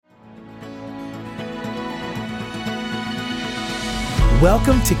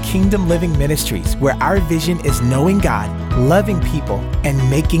Welcome to Kingdom Living Ministries, where our vision is knowing God, loving people, and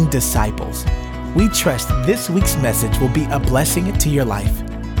making disciples. We trust this week's message will be a blessing to your life.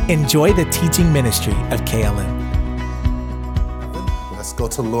 Enjoy the teaching ministry of KLM. Let's go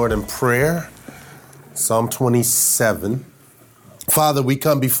to the Lord in prayer. Psalm 27. Father, we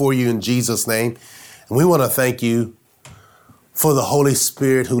come before you in Jesus' name, and we want to thank you for the Holy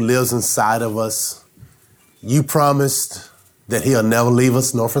Spirit who lives inside of us. You promised that he'll never leave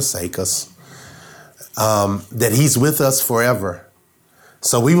us nor forsake us, that he's with us forever.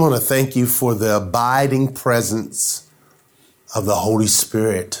 So we want to thank you for the abiding presence of the Holy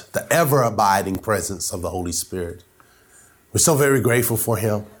Spirit, the ever-abiding presence of the Holy Spirit. We're so very grateful for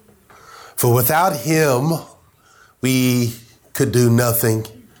him. For without him, we could do nothing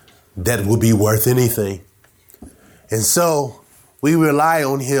that would be worth anything. And so we rely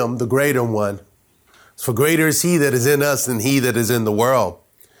on him, the greater one. For greater is he that is in us than he that is in the world.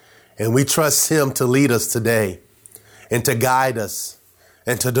 And we trust him to lead us today and to guide us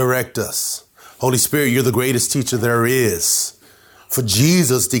and to direct us. Holy Spirit, you're the greatest teacher there is. For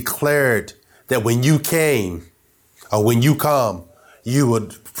Jesus declared that when you came, or when you come, you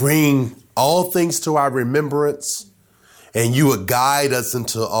would bring all things to our remembrance and you would guide us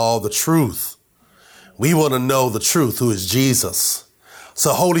into all the truth. We want to know the truth, who is Jesus.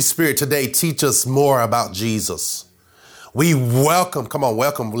 So Holy Spirit, today, teach us more about Jesus. We welcome,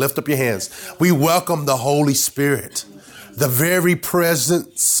 welcome, lift up your hands. We welcome the Holy Spirit, the very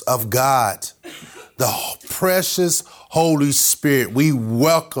presence of God, the precious Holy Spirit. We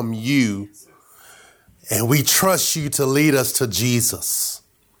welcome you and we trust you to lead us to Jesus.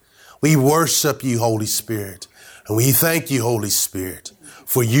 We worship you, Holy Spirit, and we thank you, Holy Spirit,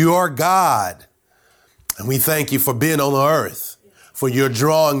 for you are God. And we thank you for being on the earth, for you're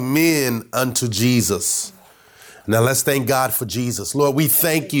drawing men unto Jesus. Now let's thank God for Jesus. Lord, we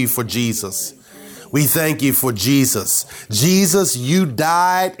thank you for Jesus. We thank you for Jesus. Jesus, you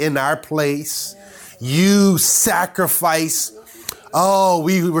died in our place. You sacrificed. Oh,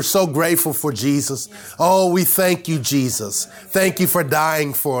 we were so grateful for Jesus. Oh, we thank you, Jesus. Thank you for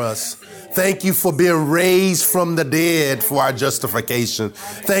dying for us. Thank you for being raised from the dead for our justification.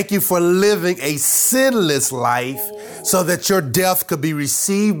 Thank you for living a sinless life so that your death could be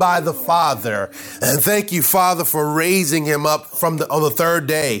received by the Father. And thank you, Father, for raising him up on the third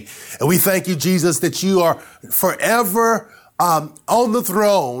day. And we thank you, Jesus, that you are forever on the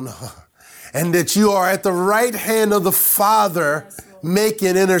throne and that you are at the right hand of the Father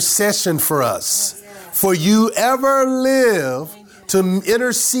making intercession for us. For you ever live to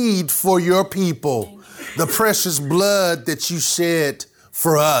intercede for your people, the precious blood that you shed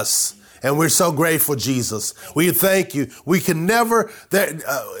for us. And we're so grateful, Jesus. We thank you. We can never,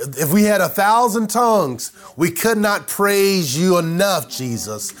 if we had 1,000 tongues, we could not praise you enough,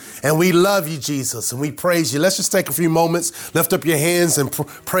 Jesus. And we love you, Jesus, and we praise you. Let's just take a few moments, lift up your hands and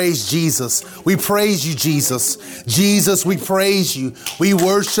praise Jesus. We praise you, Jesus. Jesus, we praise you. We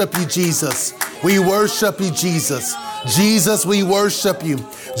worship you, Jesus. We worship you, Jesus. Jesus, we worship you.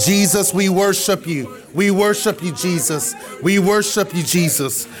 Jesus, we worship you. We worship you, Jesus. We worship you,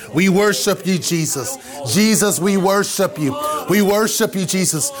 Jesus. We worship you, Jesus. Jesus, we worship you. We worship you,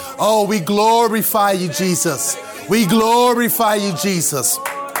 Jesus. Oh, we glorify you, Jesus. We glorify you, Jesus.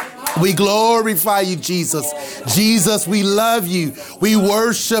 We glorify you, Jesus. Jesus, we love you. We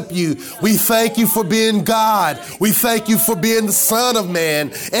worship you. We thank you for being God. We thank you for being the Son of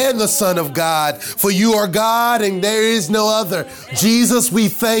Man and the Son of God. For you are God and there is no other. Jesus, we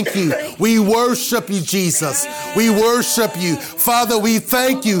thank you. We worship you, Jesus. We worship you. Father, we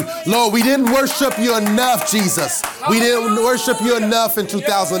thank you. Lord, we didn't worship you enough, Jesus. We didn't worship you enough in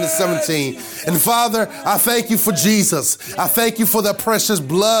 2017. And Father, I thank you for Jesus. I thank you for the precious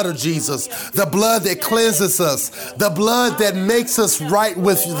blood of Jesus, the blood that cleanses us, the blood that makes us right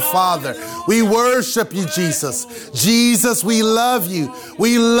with the Father. We worship you, Jesus. Jesus, we love you.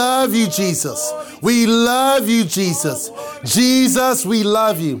 We love you, Jesus. We love you, Jesus. Jesus, we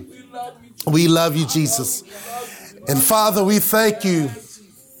love you. We love you, Jesus. And Father, we thank you.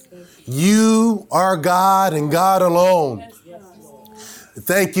 You are God and God alone.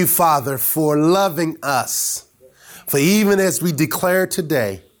 Thank you, Father, for loving us. For even as we declare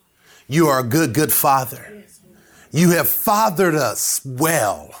today, you are a good, good Father. You have fathered us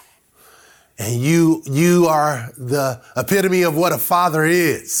well. And you are the epitome of what a father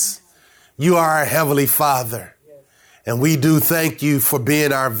is. You are our Heavenly Father. And we do thank you for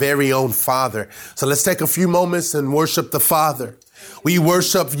being our very own Father. So let's take a few moments and worship the Father. We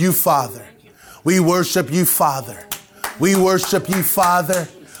worship you, Father. We worship you, Father. We worship you, Father.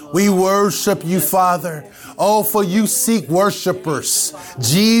 We worship you, Father. Oh, for you seek worshipers.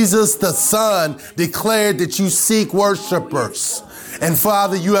 Jesus, the Son, declared that you seek worshipers. And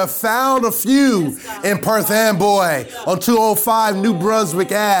Father, you have found a few in Perth Amboy on 205 New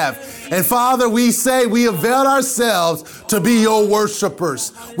Brunswick Ave. And Father, we say we avail ourselves to be your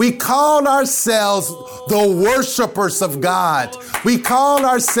worshipers. We call ourselves the worshipers of God. We call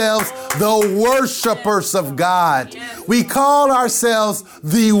ourselves the worshipers of God. We call ourselves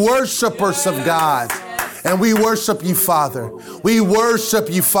the worshipers of God. And we worship you, Father. We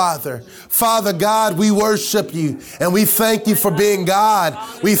worship you, Father. Father God, we worship you. And we thank you for being God.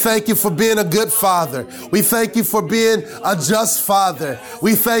 We thank you for being a good Father. We thank you for being a just Father.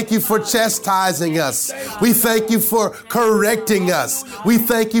 We thank you for chastising us. We thank you for correcting us. We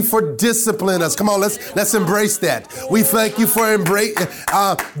thank you for disciplining us. Come on, let's embrace that. We thank you for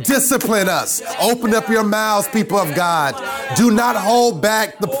discipline us. Open up your mouths, people of God. Do not hold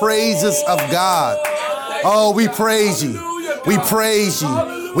back the praises of God. Oh, we praise you. We praise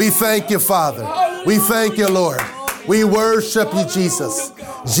you. We thank you, Father. We thank you, Lord. We worship you, Jesus.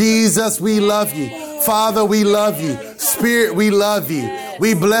 Jesus, we love you. Father, we love you. Spirit, we love you.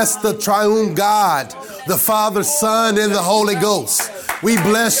 We bless the triune God, the Father, Son, and the Holy Ghost. We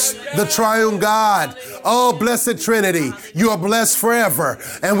bless the triune God. Oh, blessed Trinity, you are blessed forever.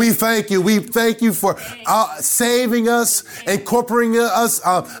 And we thank you. We thank you for saving us, incorporating us,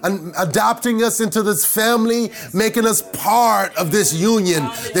 adopting us into this family, making us part of this union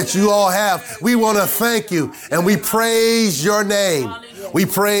that you all have. We want to thank you, and we praise your name. We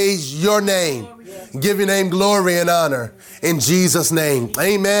praise your name. Give your name glory and honor in Jesus' name.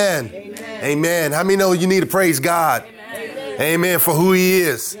 Amen. Amen. How many know you need to praise God? Amen. For who he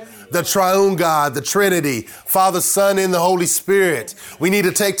is. The triune God, the Trinity, Father, Son, and the Holy Spirit. We need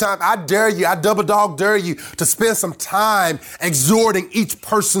to take time. I dare you, I double dog dare you to spend some time exhorting each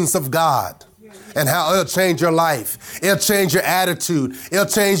persons of God and how it'll change your life. It'll change your attitude. It'll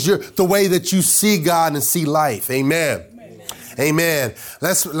change the way that you see God and see life. Amen. Amen.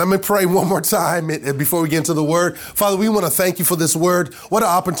 Let me pray one more time before we get into the word. Father, we want to thank you for this word. What an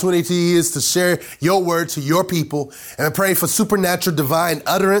opportunity it is to share your word to your people. And I pray for supernatural divine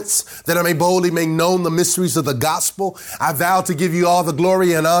utterance that I may boldly make known the mysteries of the gospel. I vow to give you all the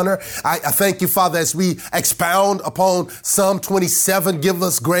glory and honor. I thank you, Father, as we expound upon Psalm 27. Give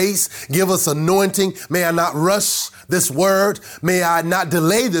us grace. Give us anointing. May I not rush this word. May I not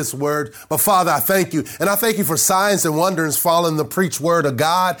delay this word. But Father, I thank you. And I thank you for signs and wonders following the preached word of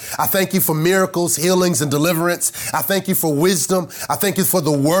God. I thank you for miracles, healings, and deliverance. I thank you for wisdom. I thank you for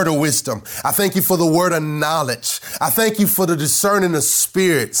the word of wisdom. I thank you for the word of knowledge. I thank you for the discerning of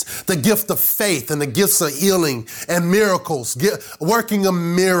spirits, the gift of faith, and the gifts of healing and miracles, working of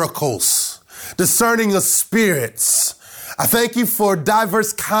miracles, discerning of spirits. I thank you for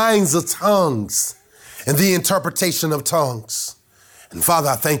diverse kinds of tongues and the interpretation of tongues. And Father,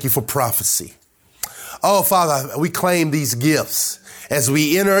 I thank you for prophecy. Oh, Father, we claim these gifts as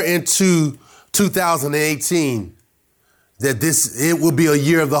we enter into 2018, that it will be a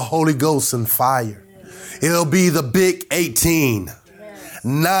year of the Holy Ghost and fire. It'll be the big 18,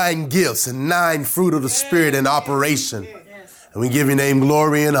 9 gifts and 9 fruit of the Spirit in operation. And we give your name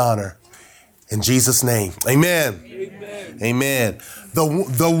glory and honor in Jesus' name. Amen. Amen. The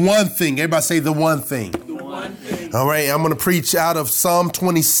one thing, everybody say the one thing. The one thing. All right, I'm going to preach out of Psalm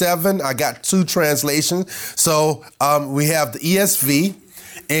 27. I got 2 translations. So we have the ESV,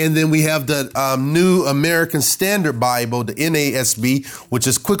 and then we have the New American Standard Bible, the NASB, which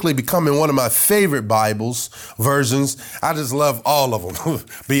is quickly becoming one of my favorite Bibles versions. I just love all of them,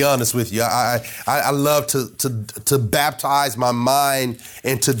 be honest with you. I love to baptize my mind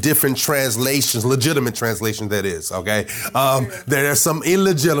into different translations, legitimate translations, that is, okay? There are some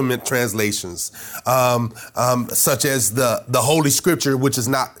illegitimate translations, such as the Holy Scripture, which is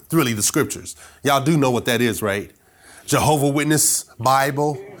not really the Scriptures. Y'all do know what that is, right? Jehovah's Witness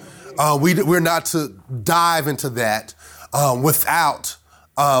Bible. We're not to dive into that without,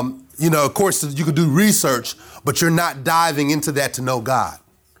 of course, you could do research, but you're not diving into that to know God.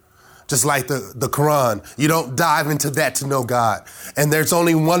 Just like the Quran, you don't dive into that to know God. And there's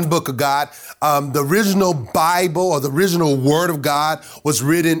only one book of God. The original Bible, or the original Word of God, was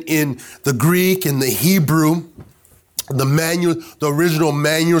written in the Greek and the Hebrew, the original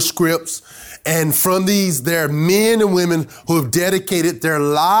manuscripts. And from these, there are men and women who have dedicated their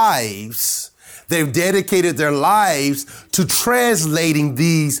lives. They've dedicated their lives to translating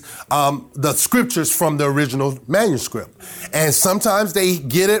these, the scriptures from the original manuscript. And sometimes they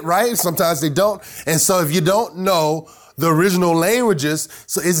get it right, sometimes they don't. And so if you don't know the original languages,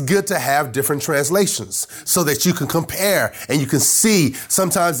 so it's good to have different translations so that you can compare and you can see.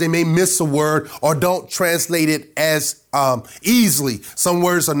 Sometimes they may miss a word or don't translate it as easily. Some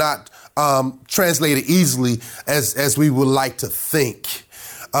words are not translated easily as we would like to think.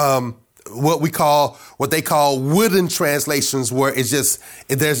 What they call wooden translations, where it's just,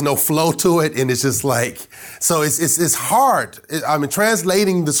 there's no flow to it, and it's just like, so it's hard.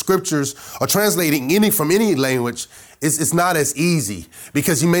 Translating the scriptures or translating from any language it's not as easy,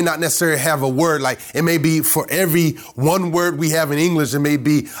 because you may not necessarily have a word. Like, it may be for every one word we have in English, it may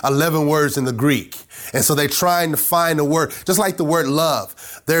be 11 words in the Greek. And so they're trying to find a word, just like the word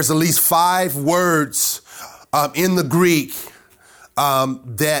love. There's at least 5 words in the Greek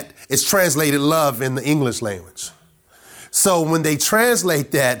that is translated love in the English language. So when they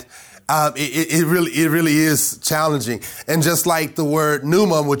translate that, it really is challenging. And just like the word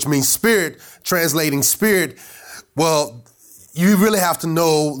pneuma, which means spirit, translating spirit, well, you really have to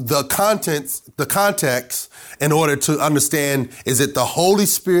know the context in order to understand, is it the Holy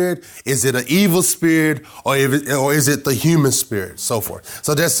Spirit, is it an evil spirit, or is it the human spirit, so forth.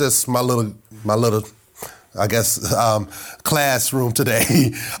 So that's just my little I guess, classroom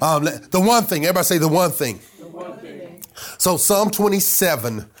today. The one thing, everybody say the one thing. The one thing. So Psalm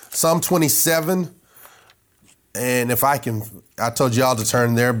 27, and if I told y'all to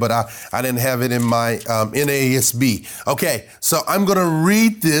turn there, but I didn't have it in my NASB. Okay, so I'm going to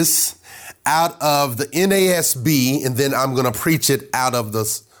read this out of the NASB, and then I'm going to preach it out of the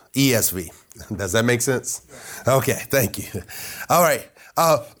ESV. Does that make sense? Okay, thank you. All right.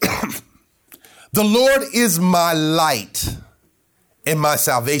 The Lord is my light and my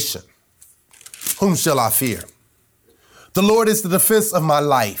salvation. Whom shall I fear? The Lord is the defense of my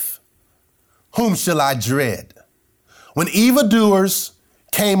life. Whom shall I dread? When evildoers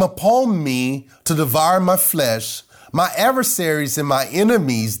came upon me to devour my flesh, my adversaries and my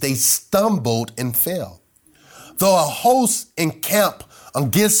enemies, they stumbled and fell. Though a host encamp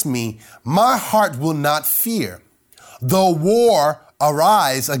against me, my heart will not fear. Though war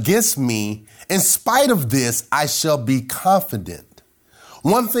arise against me, in spite of this, I shall be confident.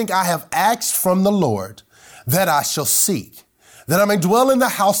 One thing I have asked from the Lord, that I shall seek, that I may dwell in the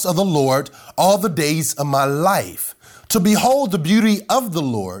house of the Lord all the days of my life, to behold the beauty of the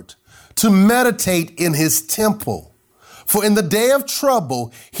Lord, to meditate in his temple. For in the day of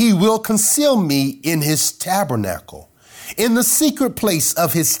trouble, he will conceal me in his tabernacle. In the secret place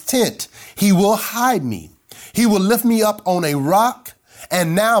of his tent, he will hide me. He will lift me up on a rock,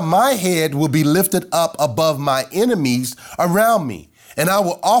 and now my head will be lifted up above my enemies around me. And I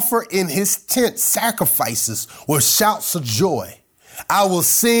will offer in his tent sacrifices with shouts of joy. I will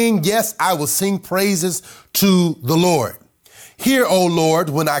sing, yes, I will sing praises to the Lord. Hear, O Lord,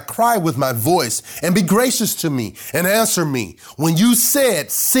 when I cry with my voice, and be gracious to me and answer me. When you said,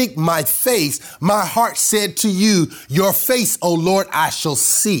 seek my face, my heart said to you, your face, O Lord, I shall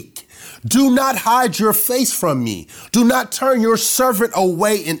seek. Do not hide your face from me. Do not turn your servant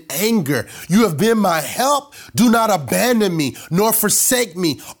away in anger. You have been my help. Do not abandon me, nor forsake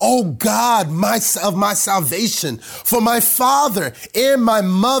me, O God, of my salvation. For my father and my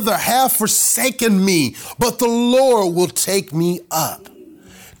mother have forsaken me, but the Lord will take me up.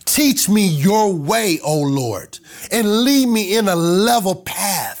 Teach me your way, O Lord, and lead me in a level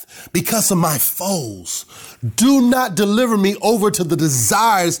path because of my foes. Do not deliver me over to the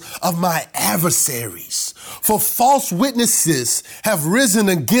desires of my adversaries. For false witnesses have risen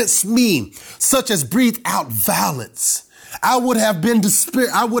against me, such as breathe out violence. I would have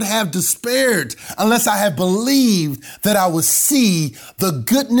despaired unless I had believed that I would see the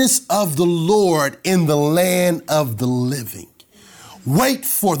goodness of the Lord in the land of the living. Wait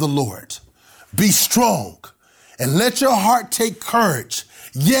for the Lord. Be strong and let your heart take courage.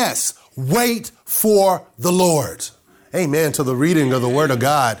 Yes, wait for the Lord. Amen to the reading of the word of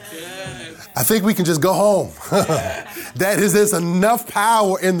God. I think we can just go home. There's enough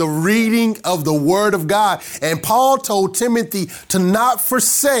power in the reading of the word of God. And Paul told Timothy to not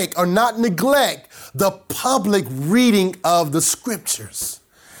forsake or not neglect the public reading of the scriptures.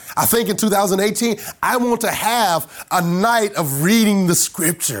 I think in 2018, I want to have a night of reading the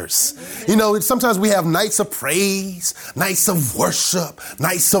scriptures. You know, sometimes we have nights of praise, nights of worship,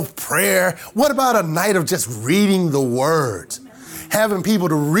 nights of prayer. What about a night of just reading the word? Having people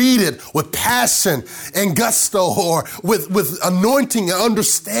to read it with passion and gusto, or with anointing and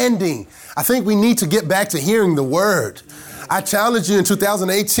understanding. I think we need to get back to hearing the word. I challenge you in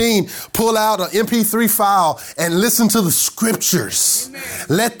 2018, pull out an MP3 file and listen to the scriptures. Amen.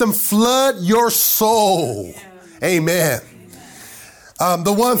 Let them flood your soul. Yeah. Amen.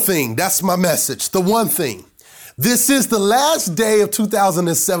 The one thing, that's my message. The one thing, This is the last day of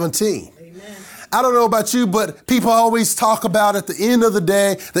 2017. I don't know about you, but people always talk about at the end of the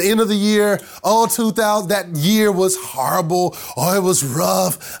day, the end of the year, oh, 2000, that year was horrible. Oh, it was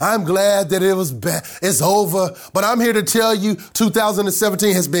rough. I'm glad that it was bad. It's over. But I'm here to tell you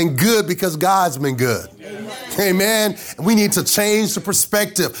 2017 has been good because God's been good. Amen. We need to change the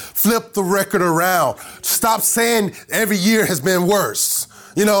perspective, flip the record around. Stop saying every year has been worse.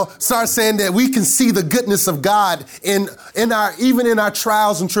 Start saying that we can see the goodness of God in our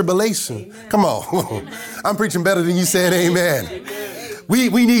trials and tribulation. Amen. Come on. I'm preaching better than you saying amen. Amen.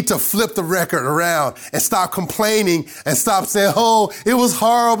 We need to flip the record around and stop complaining and stop saying, oh, it was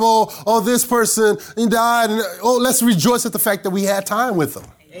horrible. Oh, this person died. And, oh, let's rejoice at the fact that we had time with them.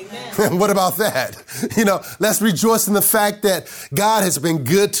 Amen. What about that? Let's rejoice in the fact that God has been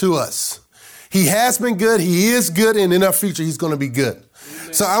good to us. He has been good. He is good. And in our future, he's going to be good.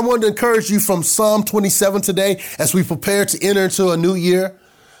 So I want to encourage you from Psalm 27 today as we prepare to enter into a new year.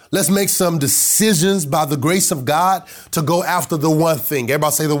 Let's make some decisions by the grace of God to go after the one thing.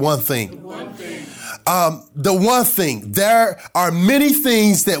 Everybody say the one thing. The one thing. The one thing. There are many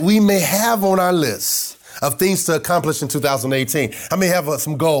things that we may have on our list of things to accomplish in 2018. How many have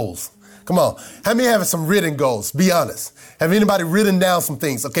some goals? Come on. How many have some written goals? Be honest. Have anybody written down some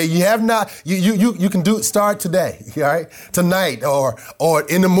things? Okay, you have not. You can start today, all right? Tonight or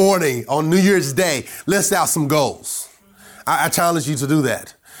in the morning on New Year's Day. List out some goals. I challenge you to do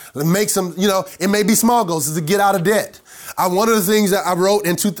that. Make some. It may be small goals, is to get out of debt. One of the things that I wrote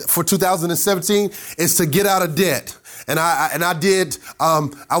for 2017 is to get out of debt. And I did. I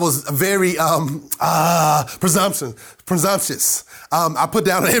was very presumptuous. I put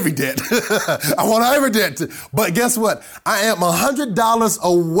down every debt. I want every debt. But guess what? I am $100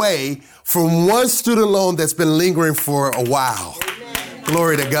 away from one student loan that's been lingering for a while. Amen.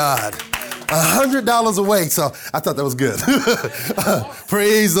 Glory to God. $100 away. So I thought that was good.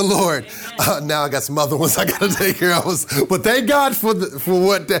 Praise the Lord. Now I got some other ones I got to take care of. But thank God for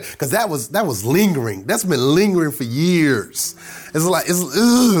what that, because that was lingering. That's been lingering for years. It's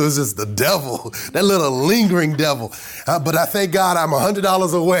just the devil, that little lingering devil. But I thank God I'm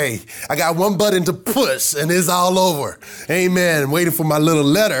 $100 away. I got one button to push and it's all over. Amen. Waiting for my little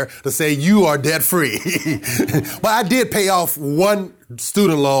letter to say you are debt free. But I did pay off one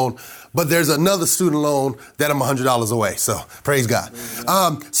student loan, but there's another student loan that I'm $100 away. So praise God.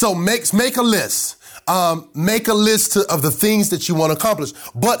 So make a list. Make a list of the things that you want to accomplish.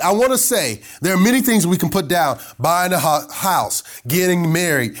 But I want to say there are many things we can put down: buying a house, getting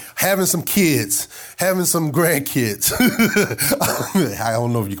married, having some kids, having some grandkids. I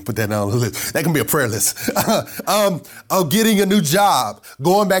don't know if you can put that down on the list. That can be a prayer list. Getting a new job,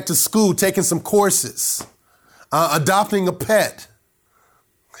 going back to school, taking some courses, adopting a pet.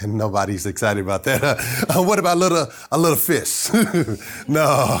 And nobody's excited about that. What about a little fish?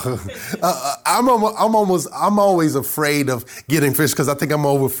 No, I'm always afraid of getting fish because I think I'm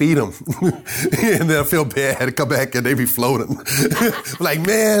gonna overfeed them, and then I feel bad and come back and they be floating. Like,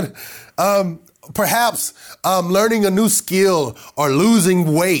 man, perhaps learning a new skill or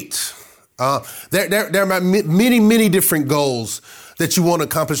losing weight. There are many different goals that you want to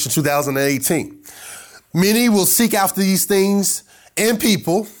accomplish in 2018. Many will seek after these things and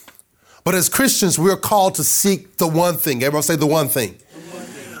people, but as Christians, we're called to seek the one thing. Everyone say the one thing.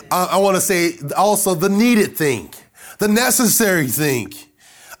 I want to say also the needed thing, the necessary thing,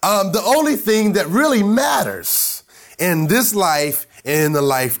 the only thing that really matters in this life and in the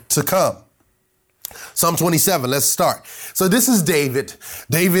life to come. Psalm 27, let's start. So this is David.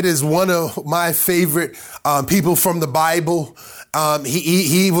 David is one of my favorite people from the Bible.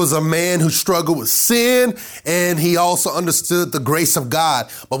 He was a man who struggled with sin, and he also understood the grace of God.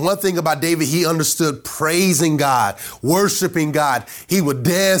 But one thing about David, he understood praising God, worshiping God. He would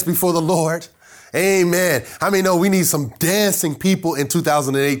dance before the Lord. Amen. How many know we need some dancing people in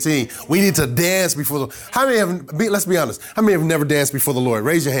 2018? We need to dance before the Lord. How many let's be honest, how many have never danced before the Lord?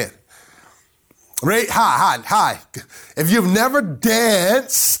 Raise your hand. Hi. If you've never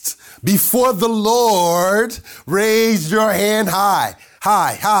danced before the Lord, raise your hand high.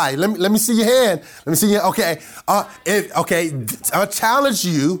 Hi. Let me see your hand. Let me see your, okay. I'll challenge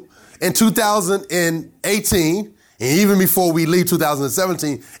you in 2018, and even before we leave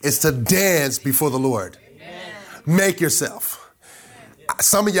 2017, is to dance before the Lord. Amen. Make yourself.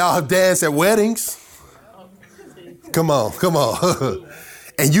 Some of y'all have danced at weddings. Come on.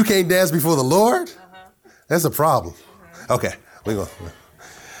 And you can't dance before the Lord? That's a problem. Okay, we go. All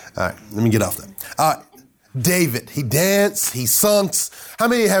right, let me get off that. David, he danced, he sung. How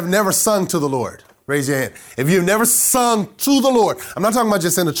many have never sung to the Lord? Raise your hand. If you've never sung to the Lord, I'm not talking about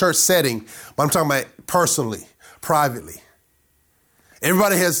just in a church setting, but I'm talking about personally. privately.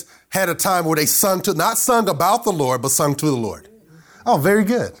 Everybody has had a time where they not sung about the Lord, but sung to the Lord. Oh, very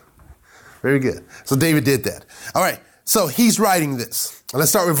good. Very good. So David did that. All right. So he's writing this.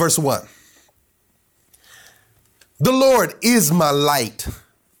 Let's start with verse 1. The Lord is my light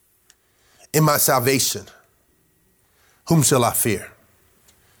and my salvation. Whom shall I fear?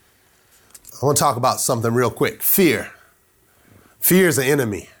 I want to talk about something real quick. Fear. Fear is an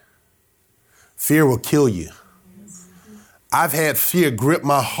enemy. Fear will kill you. I've had fear grip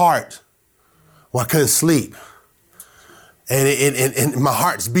my heart when I couldn't sleep. And my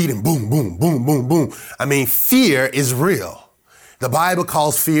heart's beating, boom, boom, boom, boom, boom. I mean, fear is real. The Bible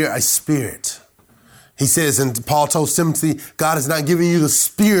calls fear a spirit. He says, and Paul told Timothy, God has not given you the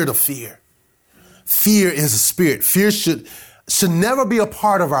spirit of fear. Fear is a spirit. Fear should never be a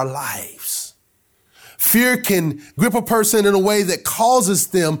part of our lives. Fear can grip a person in a way that causes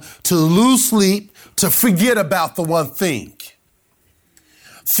them to lose sleep, to forget about the one thing.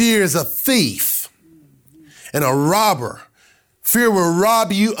 Fear is a thief and a robber. Fear will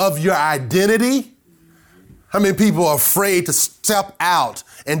rob you of your identity. How many people are afraid to step out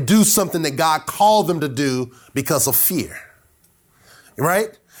and do something that God called them to do because of fear?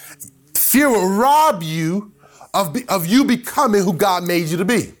 Right? Fear will rob you of you becoming who God made you to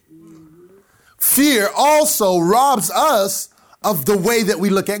be. Fear also robs us of the way that we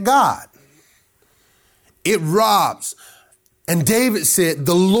look at God. It robs. And David said,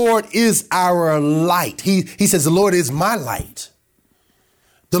 the Lord is our light. He says, the Lord is my light.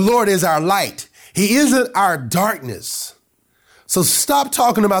 The Lord is our light. He isn't our darkness. So stop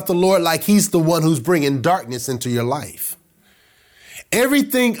talking about the Lord like he's the one who's bringing darkness into your life.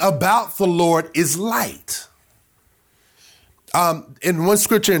 Everything about the Lord is light. In one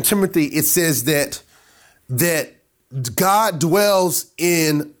scripture in Timothy, it says that God dwells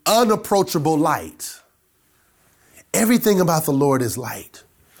in unapproachable light. Everything about the Lord is light.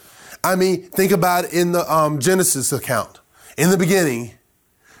 I mean, think about it in the Genesis account. In the beginning,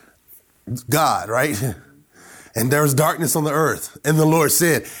 God, right? And there was darkness on the earth. And the Lord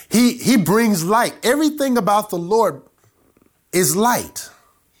said, He brings light. Everything about the Lord is light.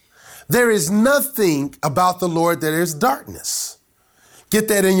 There is nothing about the Lord that is darkness. Get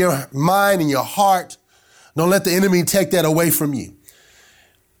that in your mind and your heart. Don't let the enemy take that away from you.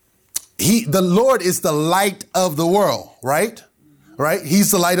 The Lord is the light of the world, right? Right?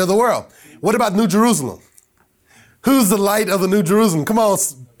 He's the light of the world. What about New Jerusalem? Who's the light of the New Jerusalem? Come on,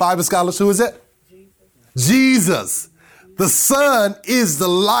 Bible scholars, who is it? Jesus. The Son is the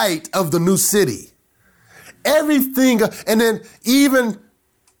light of the new city. Everything, and then even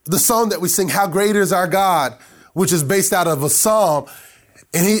the song that we sing, How Great Is Our God, which is based out of a psalm.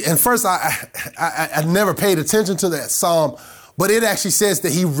 And first I never paid attention to that psalm, but it actually says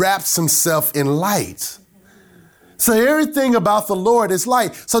that he wraps himself in light. So everything about the Lord is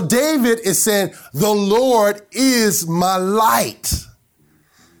light. So David is saying, the Lord is my light.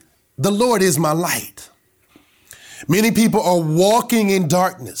 The Lord is my light. Many people are walking in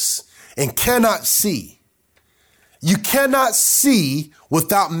darkness and cannot see. You cannot see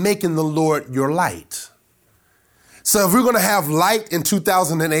without making the Lord your light. So if we're going to have light in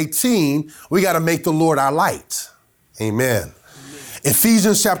 2018, we got to make the Lord our light. Amen.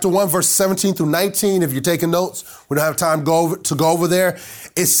 Ephesians chapter 1, verse 17 through 19. If you're taking notes, we don't have time to go over there.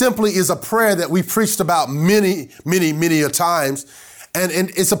 It simply is a prayer that we preached about many a times. And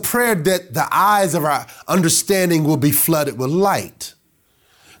it's a prayer that the eyes of our understanding will be flooded with light.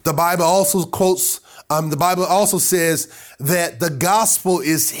 The Bible also says that the gospel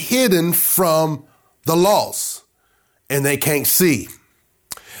is hidden from the lost and they can't see.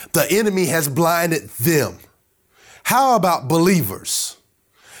 The enemy has blinded them. How about believers?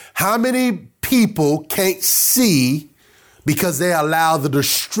 How many people can't see because they allow the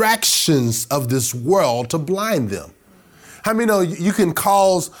distractions of this world to blind them? How many know you can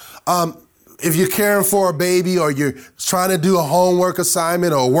cause, if you're caring for a baby or you're trying to do a homework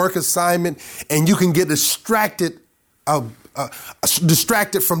assignment or a work assignment, and you can get distracted from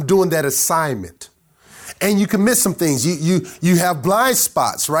doing that assignment. And you can miss some things. You have blind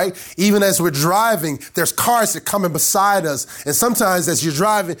spots, right? Even as we're driving, there's cars that are coming beside us. And sometimes as you're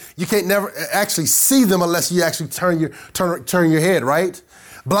driving, you can't never actually see them unless you actually turn your head, right?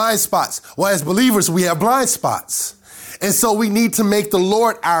 Blind spots. Well, as believers, we have blind spots. And so we need to make the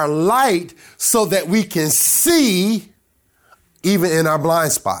Lord our light so that we can see even in our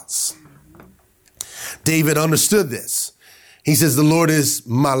blind spots. David understood this. He says, the Lord is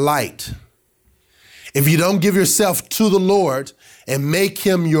my light. If you don't give yourself to the Lord and make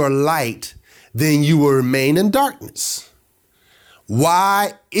him your light, then you will remain in darkness.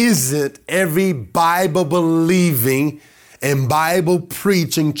 Why isn't every Bible believing and Bible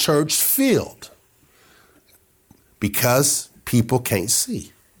preaching church filled? Because people can't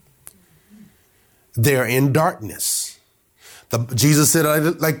see. They're in darkness. Jesus said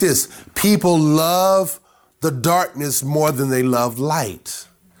it like this: people love the darkness more than they love light.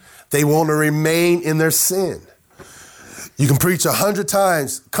 They want to remain in their sin. You can preach 100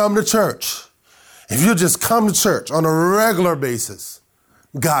 times, come to church. If you just come to church on a regular basis,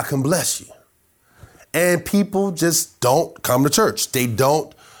 God can bless you. And people just don't come to church. They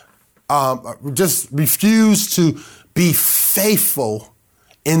don't just refuse to be faithful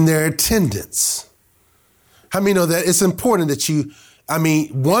in their attendance. How many know that it's important that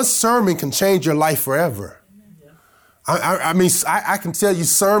one sermon can change your life forever. I can tell you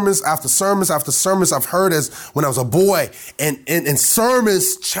sermons after sermons after sermons I've heard as when I was a boy, and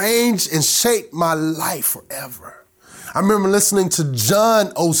sermons changed and shaped my life forever. I remember listening to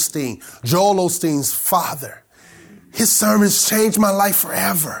Joel Osteen's father. His sermons changed my life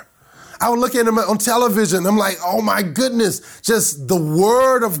forever. I would look at him on television. I'm like, oh my goodness, just the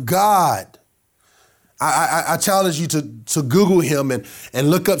word of God. I challenge you to Google him and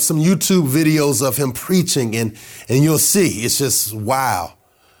look up some YouTube videos of him preaching, and you'll see. It's just wow.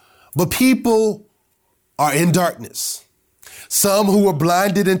 But people are in darkness. Some who were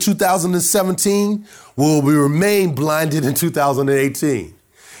blinded in 2017 will remain blinded in 2018.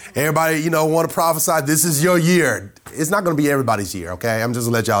 Everybody, want to prophesy, this is your year. It's not going to be everybody's year, okay? I'm just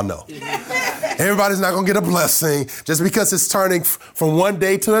going to let y'all know. Everybody's not going to get a blessing just because it's turning from one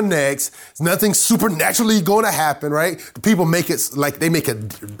day to the next. Nothing supernaturally going to happen, right? People make it like they make a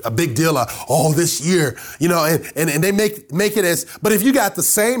big deal of, this year, and they make it as, but if you got the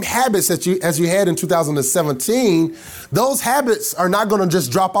same habits as you had in 2017, those habits are not going to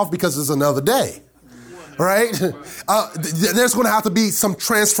just drop off because it's another day. Right? There's going to have to be some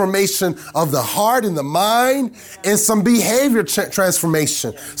transformation of the heart and the mind and some behavior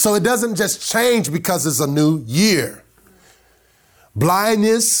transformation. So it doesn't just change because it's a new year.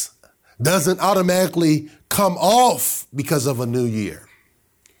 Blindness doesn't automatically come off because of a new year.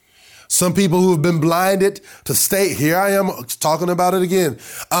 Some people who have been blinded to stay, here I am talking about it again,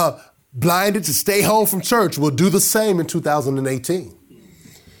 blinded to stay home from church will do the same in 2018.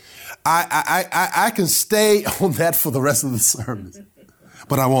 I can stay on that for the rest of the sermon,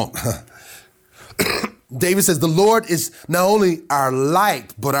 but I won't. David says, the Lord is not only our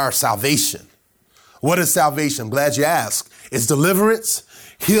light, but our salvation. What is salvation? I'm glad you asked. It's deliverance,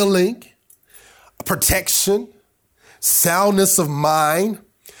 healing, protection, soundness of mind,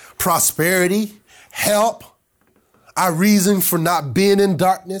 prosperity, help, our reason for not being in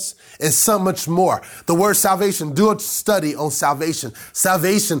darkness, and so much more. The word salvation, do a study on salvation.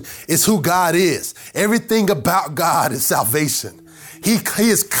 Salvation is who God is. Everything about God is salvation. He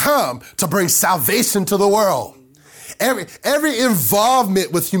has come to bring salvation to the world. Every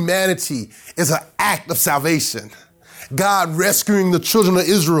involvement with humanity is an act of salvation. God rescuing the children of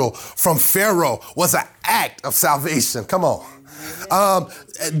Israel from Pharaoh was an act of salvation. Come on.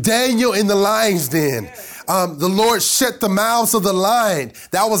 Daniel in the lion's den. The Lord shut the mouths of the lion.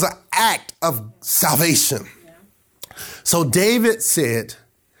 That was an act of salvation. So David said,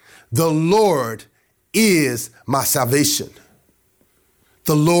 the Lord is my salvation.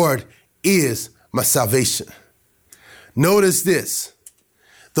 The Lord is my salvation. Notice this.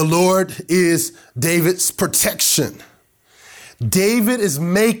 The Lord is David's protection. David is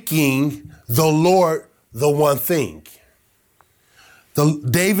making the Lord the one thing.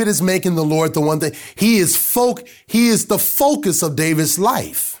 David is making the Lord the one thing. He is the focus of David's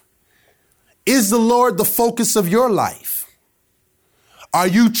life. Is the Lord the focus of your life? Are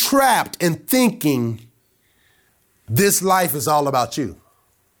you trapped in thinking this life is all about you?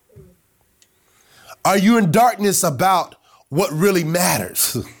 Are you in darkness about what really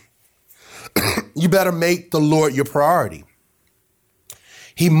matters? You better make the Lord your priority.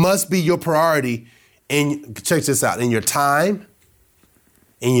 He must be your priority check this out, in your time,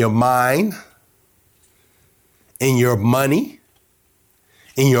 in your mind, in your money,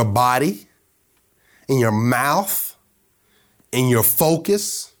 in your body, in your mouth, in your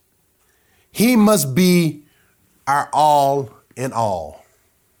focus. He must be our all in all,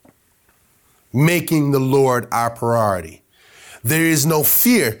 making the Lord our priority. There is no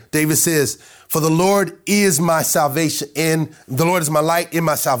fear. David says, for the Lord is my salvation, and the Lord is my light in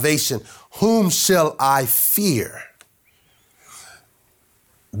my salvation. Whom shall I fear?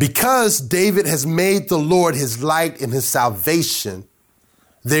 Because David has made the Lord his light and his salvation,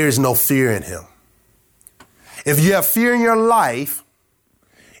 there is no fear in him. If you have fear in your life,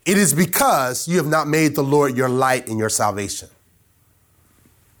 it is because you have not made the Lord your light and your salvation.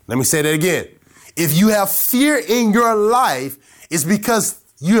 Let me say that again. If you have fear in your life, it's because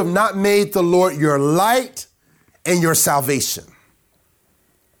you have not made the Lord your light and your salvation.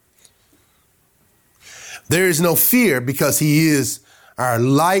 There is no fear because he is our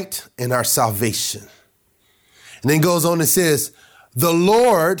light and our salvation. And then goes on and says, the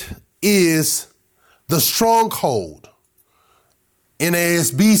Lord is the stronghold.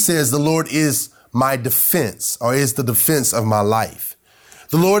 NASB says the Lord is my defense, or is the defense of my life.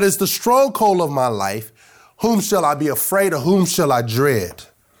 The Lord is the stronghold of my life. Whom shall I be afraid, or whom shall I dread?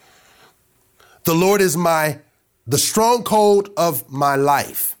 The Lord is the stronghold of my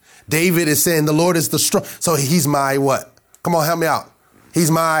life. David is saying the Lord is the strong. So he's my what? Come on, help me out.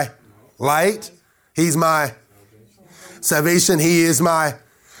 He's my light. He's my salvation. He is my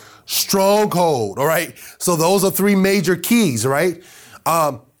stronghold. All right. So those are three major keys, right?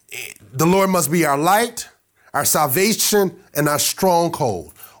 The Lord must be our light, our salvation, and our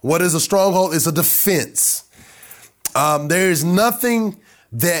stronghold. What is a stronghold? It's a defense. There is nothing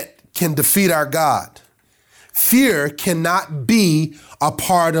that can defeat our God. Fear cannot be a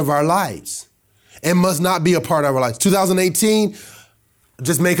part of our lives. It must not be a part of our lives. 2018,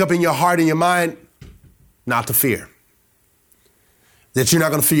 just make up in your heart and your mind not to fear. That you're not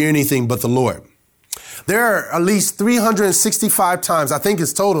going to fear anything but the Lord. There are at least 365 times, I think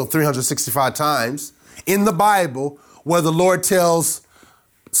it's total 365 times in the Bible where the Lord tells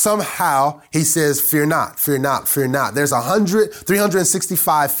somehow, he says, fear not, fear not, fear not. There's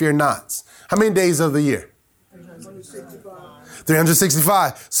 365 fear nots. How many days of the year?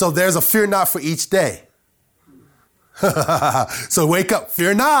 365. So there's a fear not for each day. So wake up,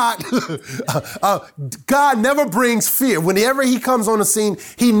 fear not. God never brings fear. Whenever he comes on the scene,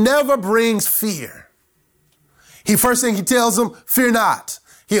 he never brings fear. First thing he tells them, fear not.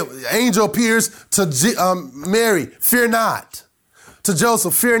 Angel appears to Mary, fear not. To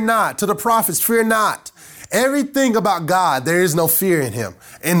Joseph, fear not. To the prophets, fear not. Everything about God, there is no fear in him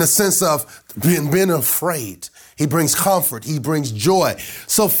in the sense of being afraid. He brings comfort. He brings joy.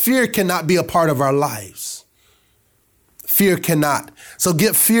 So fear cannot be a part of our lives. Fear cannot. So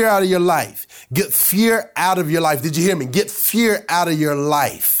get fear out of your life. Get fear out of your life. Did you hear me? Get fear out of your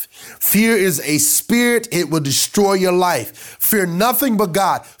life. Fear is a spirit. It will destroy your life. Fear nothing but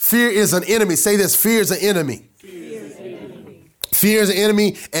God. Fear is an enemy. Say this. Fear is an enemy. Fear is an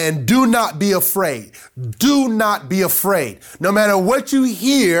enemy, and do not be afraid. Do not be afraid. No matter what you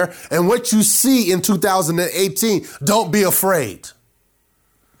hear and what you see in 2018, don't be afraid.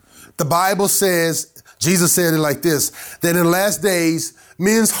 The Bible says, Jesus said it like this, that in the last days,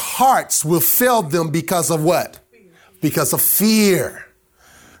 men's hearts will fail them because of what? Because of fear.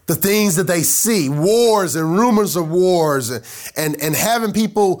 The things that they see, wars and rumors of wars, and having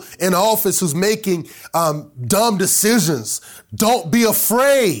people in office who's making dumb decisions. Don't be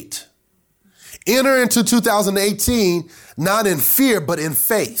afraid. Enter into 2018, not in fear, but in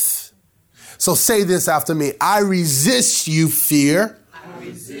faith. So say this after me. I resist you, fear. I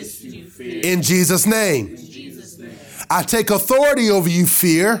resist you, fear. In Jesus' name. In Jesus' name. I take authority over you,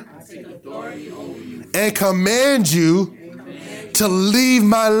 fear. I take authority over you. And command you to leave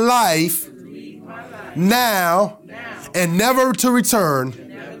my life now and never to return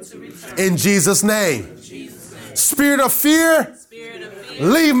in Jesus' name. Spirit of fear,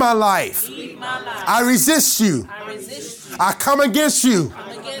 leave my life. I resist you. I come against you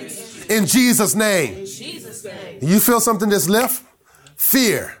in Jesus' name. You feel something that's left?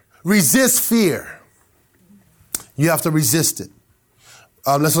 Fear. Resist fear. You have to resist it.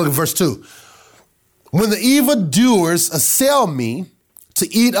 Let's look at verse 2. When the evildoers assail me to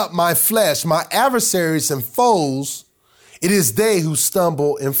eat up my flesh, my adversaries and foes, it is they who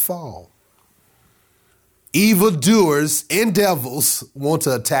stumble and fall. Evildoers and devils want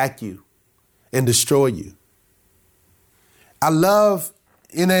to attack you and destroy you. I love,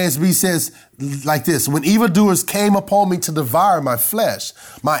 NASB says like this, when evildoers came upon me to devour my flesh,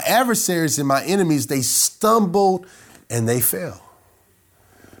 my adversaries and my enemies, they stumbled and they fell.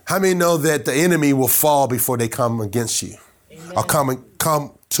 How many know that the enemy will fall before they come against you? Amen. Or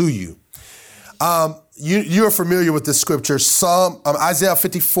come to you? You're familiar with this scripture. Isaiah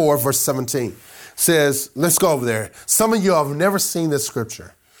 54, verse 17 says, let's go over there. Some of you have never seen this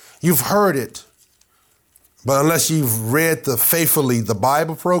scripture. You've heard it, but unless you've read the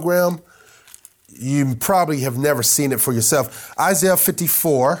Bible program, you probably have never seen it for yourself. Isaiah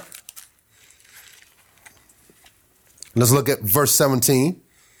 54. Let's look at verse 17.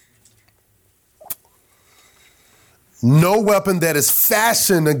 No weapon that is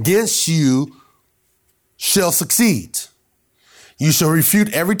fashioned against you shall succeed. You shall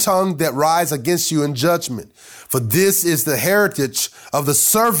refute every tongue that rise against you in judgment. For this is the heritage of the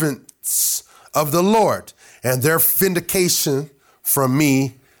servants of the Lord, and their vindication from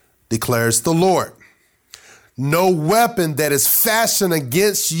me, declares the Lord. No weapon that is fashioned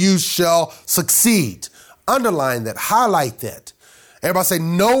against you shall succeed. Underline that, highlight that. Everybody say,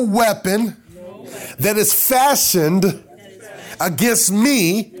 no weapon that is fashioned against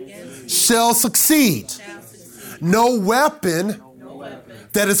me shall succeed. No weapon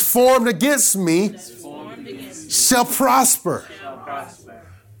that is formed against me shall prosper.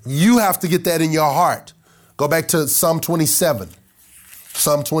 You have to get that in your heart. Go back to Psalm 27.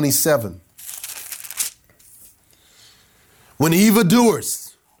 Psalm 27. When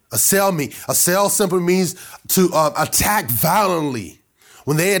evildoers assail me, assail simply means to attack violently.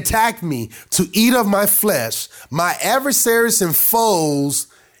 When they attack me to eat of my flesh, my adversaries and foes,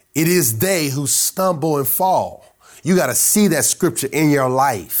 it is they who stumble and fall. You got to see that scripture in your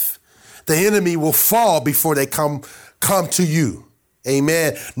life. The enemy will fall before they come to you.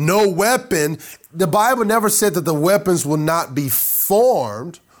 Amen. No weapon. The Bible never said that the weapons will not be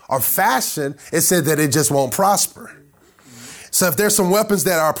formed or fashioned. It said that it just won't prosper. So if there's some weapons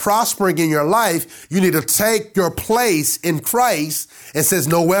that are prospering in your life, you need to take your place in Christ and says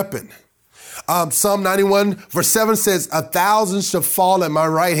no weapon. Psalm 91 verse 7 says, 1,000 shall fall at my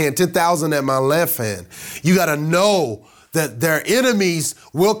right hand, 10,000 at my left hand. You got to know that their enemies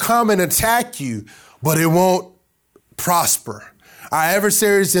will come and attack you, but it won't prosper. Our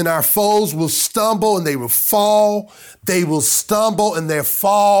adversaries and our foes will stumble and they will fall. They will stumble and they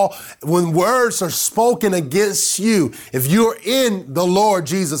fall. When words are spoken against you, if you're in the Lord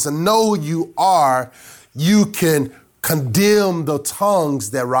Jesus and know who you are, you can condemn the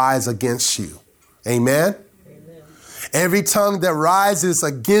tongues that rise against you. Amen? Amen. Every tongue that rises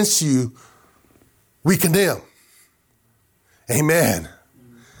against you, we condemn. Amen.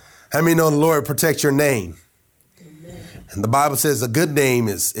 How many know the Lord protects your name? And the Bible says a good name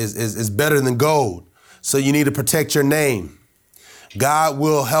is better than gold. So you need to protect your name. God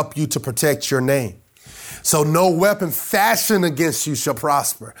will help you to protect your name. So no weapon fashioned against you shall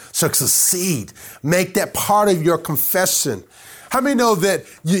prosper, shall succeed. Make that part of your confession. How many know that,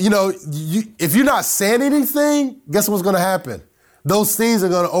 if you're not saying anything, guess what's going to happen? Those things are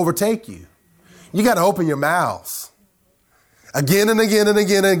going to overtake you. You got to open your mouths. Again and again and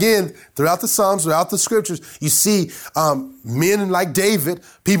again and again, throughout the Psalms, throughout the scriptures, you see men like David,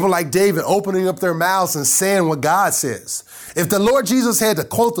 people like David opening up their mouths and saying what God says. If the Lord Jesus had to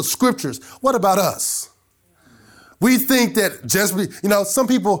quote the scriptures, what about us? We think that some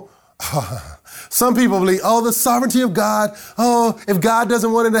people believe, the sovereignty of God. If God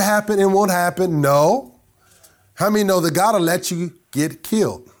doesn't want it to happen, it won't happen. No. How many know that God will let you get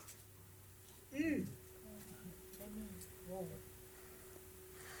killed?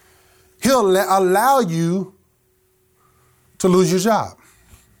 He'll allow you to lose your job.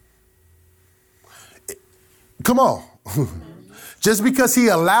 Come on. Just because he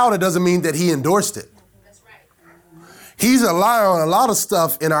allowed it doesn't mean that he endorsed it. That's right. He's allowing a lot of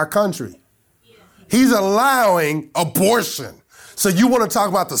stuff in our country. Yeah. He's allowing abortion. So you want to talk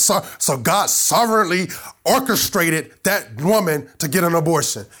about so God sovereignly orchestrated that woman to get an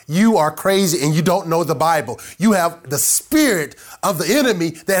abortion. You are crazy and you don't know the Bible. You have the spirit of the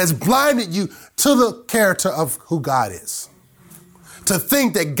enemy that has blinded you to the character of who God is. To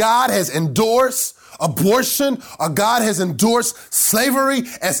think that God has endorsed abortion or God has endorsed slavery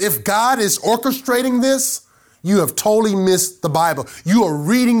as if God is orchestrating this, you have totally missed the Bible. You are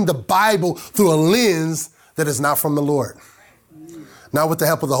reading the Bible through a lens that is not from the Lord. Not with the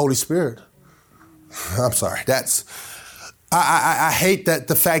help of the Holy Spirit. I'm sorry. I hate that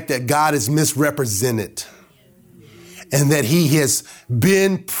the fact that God is misrepresented and that he has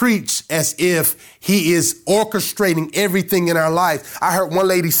been preached as if he is orchestrating everything in our life. I heard one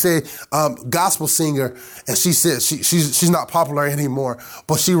lady say, gospel singer, and she said she's not popular anymore,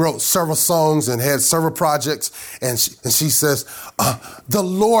 but she wrote several songs and had several projects. And she says, the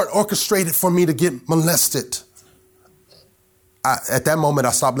Lord orchestrated for me to get molested. At that moment, I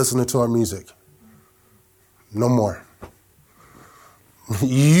stopped listening to her music. No more.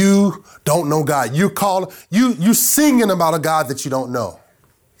 You don't know God. You singing about a God that you don't know.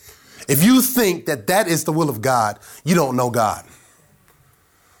 If you think that is the will of God, you don't know God.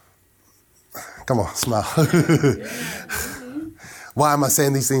 Come on, smile. Why am I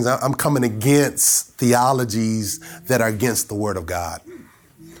saying these things? I'm coming against theologies that are against the word of God.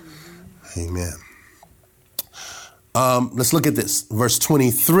 Amen. Let's look at this. Verse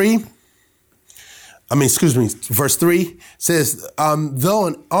 3 says, though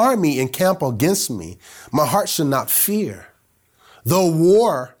an army encamp against me, my heart should not fear. Though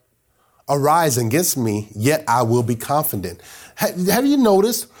war arise against me, yet I will be confident. Have you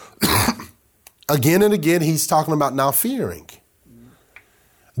noticed? Again and again, he's talking about now fearing.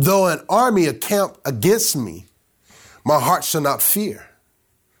 Though an army encamp against me, my heart shall not fear.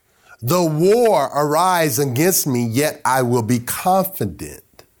 Though war arise against me, yet I will be confident.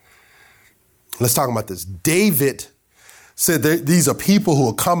 Let's talk about this. David said that these are people who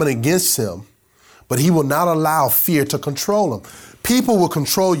are coming against him, but he will not allow fear to control him. People will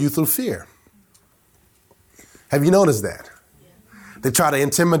control you through fear. Have you noticed that? They try to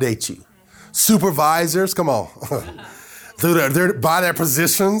intimidate you. Supervisors, come on, by their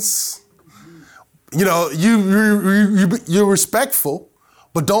positions. You know, you're respectful,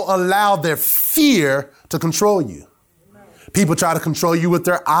 but don't allow their fear to control you. People try to control you with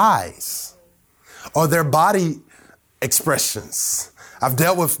their eyes or their body expressions. I've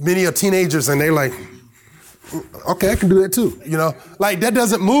dealt with many teenagers and they're like, okay, I can do that too. You know, like that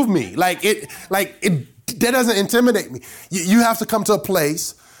doesn't move me. That doesn't intimidate me. You have to come to a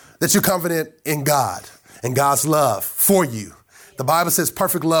place that you're confident in God and God's love for you. The Bible says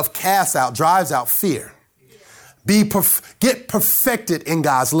perfect love casts out, drives out fear. Get perfected in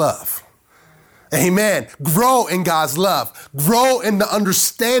God's love. Amen. Grow in God's love. Grow in the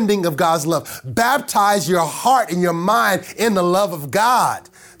understanding of God's love. Baptize your heart and your mind in the love of God.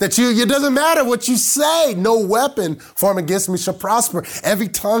 That it doesn't matter what you say. No weapon formed against me shall prosper. Every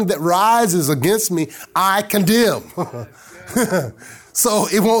tongue that rises against me, I condemn. So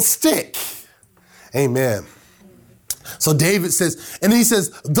it won't stick. Amen. So David says, and he says,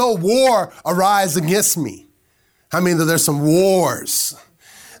 though war arise against me. I mean, there's some wars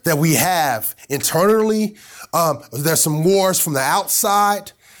that we have internally. There's some wars from the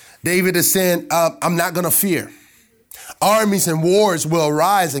outside. David is saying, I'm not going to fear. Armies and wars will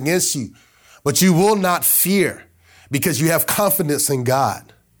arise against you, but you will not fear because you have confidence in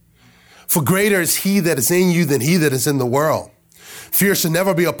God. For greater is he that is in you than he that is in the world. Fear should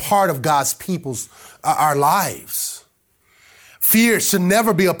never be a part of God's people's, our lives. Fear should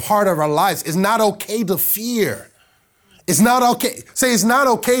never be a part of our lives. It's not okay to fear. It's not okay. Say, it's not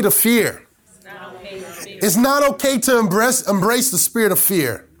okay to fear. It's not okay to fear. It's not okay to embrace the spirit of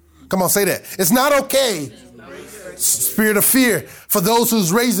fear. Come on, say that. It's not okay. Spirit of fear. For those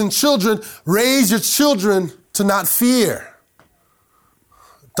who's raising children, raise your children to not fear.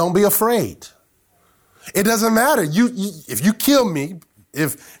 Don't be afraid. It doesn't matter. If you kill me,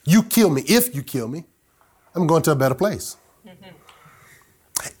 I'm going to a better place.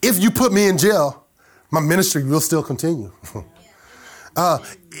 If you put me in jail, my ministry will still continue.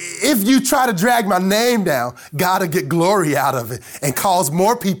 If you try to drag my name down, God will get glory out of it and cause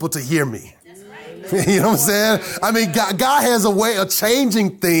more people to hear me. You know what I'm saying? I mean, God has a way of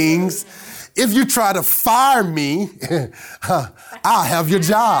changing things. If you try to fire me, I'll have your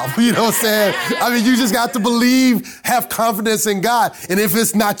job. You know what I'm saying? I mean, you just got to believe, have confidence in God. And if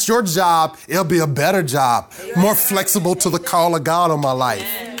it's not your job, it'll be a better job, more flexible to the call of God on my life.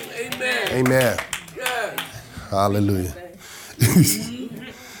 Amen. Amen. Hallelujah.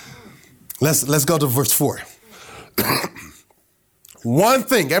 Let's go to verse 4. One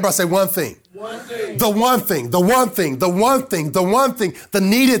thing. Everybody say one thing. One thing. The one thing, the one thing, the one thing, the one thing, the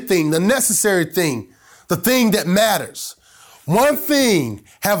needed thing, the necessary thing, the thing that matters. One thing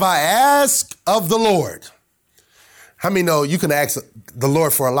have I asked of the Lord. How many know you can ask the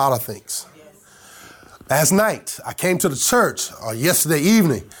Lord for a lot of things? Last night, I came to the church, or yesterday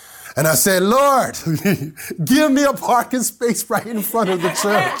evening, and I said, Lord, give me a parking space right in front of the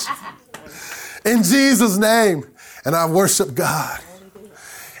church. In Jesus' name. And I worship God.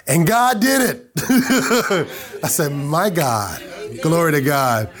 And God did it. I said, my God, glory to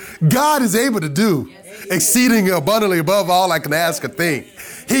God. God is able to do exceeding abundantly above all I can ask or think.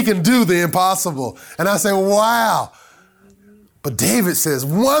 He can do the impossible. And I say, wow. But David says,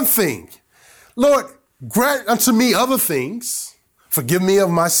 one thing, Lord, grant unto me other things. Forgive me of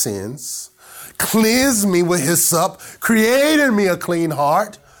my sins. Cleanse me with hyssop. Create in me a clean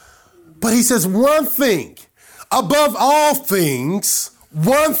heart. But he says, one thing, above all things,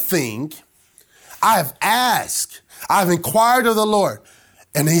 one thing I have asked, I've inquired of the Lord.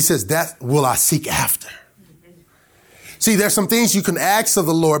 And he says, that will I seek after. See, there's some things you can ask of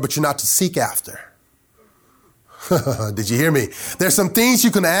the Lord, but you're not to seek after. Did you hear me? There's some things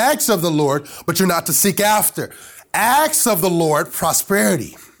you can ask of the Lord, but you're not to seek after. Ask of the Lord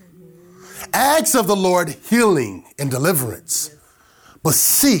prosperity. Ask of the Lord healing and deliverance. But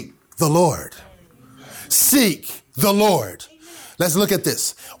seek the Lord. Seek the Lord. Let's look at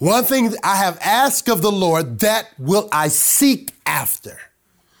this. One thing I have asked of the Lord, that will I seek after.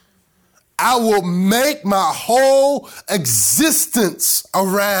 I will make my whole existence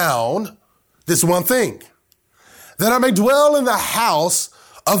around this one thing, that I may dwell in the house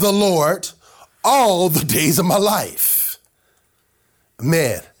of the Lord all the days of my life.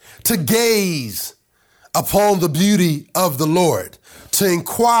 Man, to gaze upon the beauty of the Lord, to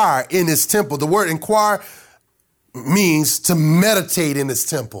inquire in his temple. The word inquire means to meditate in his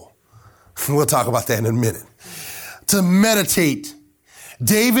temple. We'll talk about that in a minute. To meditate.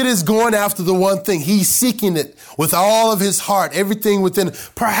 David is going after the one thing. He's seeking it with all of his heart, everything within.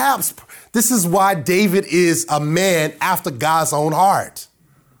 Perhaps this is why David is a man after God's own heart,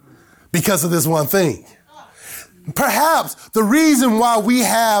 because of this one thing. Perhaps the reason why we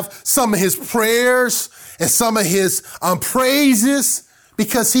have some of his prayers and some of his praises,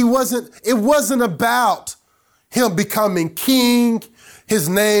 because it wasn't about him becoming king, his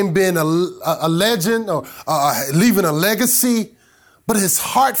name being a legend or leaving a legacy, but his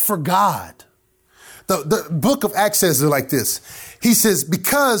heart for God. The book of Acts says it like this. He says,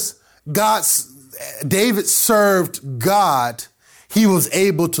 because David served God, he was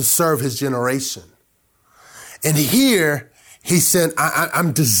able to serve his generation. And here he said,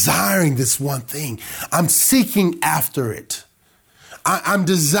 I'm desiring this one thing. I'm seeking after it. I'm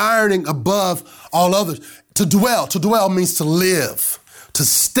desiring above all others. To dwell means to live, to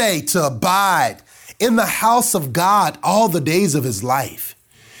stay, to abide in the house of God all the days of his life.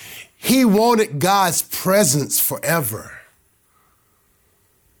 He wanted God's presence forever.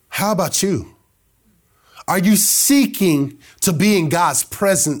 How about you? Are you seeking to be in God's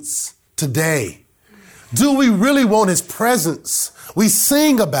presence today? Do we really want his presence? We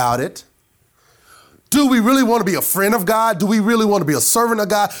sing about it. Do we really want to be a friend of God? Do we really want to be a servant of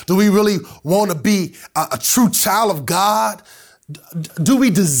God? Do we really want to be a true child of God? Do we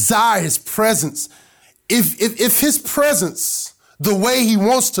desire his presence? If his presence, the way he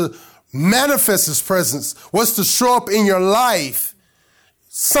wants to manifest his presence, was to show up in your life,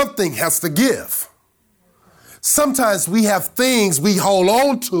 something has to give. Sometimes we have things we hold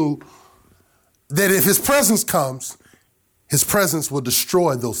on to that if his presence comes, his presence will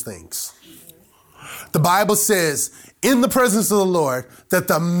destroy those things. The Bible says, in the presence of the Lord, that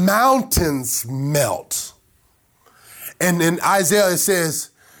the mountains melt. And in Isaiah, it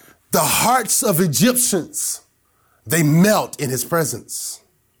says, the hearts of Egyptians, they melt in his presence.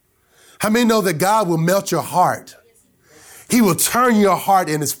 How many know that God will melt your heart? He will turn your heart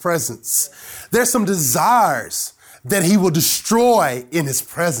in his presence. There's some desires that he will destroy in his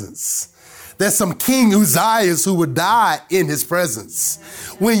presence. There's some King Uzziahs who would die in his presence.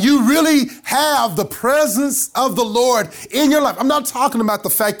 When you really have the presence of the Lord in your life, I'm not talking about the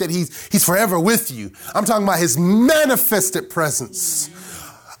fact that he's forever with you. I'm talking about his manifested presence.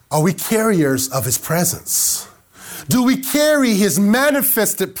 Are we carriers of his presence? Do we carry his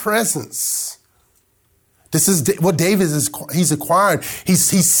manifested presence? This is what David he's acquiring. He's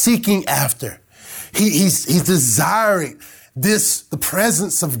seeking after. He's desiring the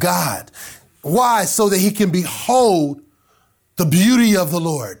presence of God. Why? So that he can behold the beauty of the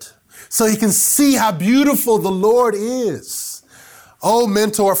Lord. So he can see how beautiful the Lord is. Old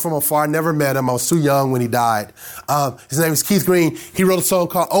mentor from afar, I never met him. I was too young when he died. His name is Keith Green. He wrote a song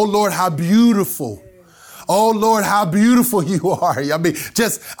called, "Oh Lord, how beautiful. Oh Lord, how beautiful you are."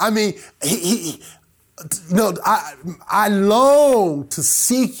 I long to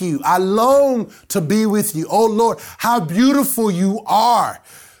seek you. I long to be with you. Oh Lord, how beautiful you are.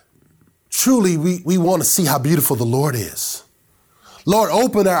 Truly, we want to see how beautiful the Lord is. Lord,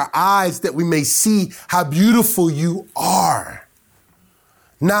 open our eyes that we may see how beautiful you are,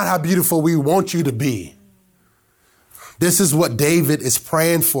 not how beautiful we want you to be. This is what David is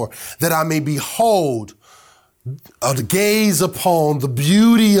praying for, that I may behold, gaze upon the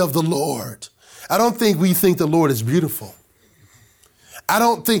beauty of the Lord. I don't think we think the Lord is beautiful. I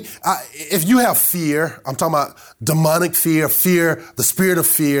don't think, if you have fear, I'm talking about demonic fear, the spirit of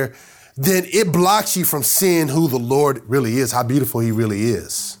fear, then it blocks you from seeing who the Lord really is, how beautiful he really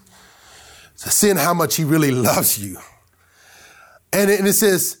is. Seeing how much he really loves you. And it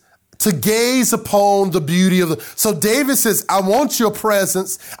says, to gaze upon the beauty of the... So David says, I want your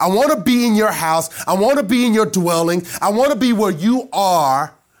presence. I want to be in your house. I want to be in your dwelling. I want to be where you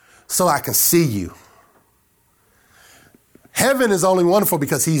are so I can see you. Heaven is only wonderful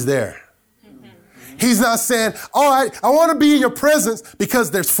because he's there. He's not saying, all right, I want to be in your presence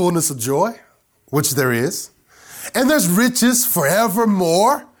because there's fullness of joy, which there is. And there's riches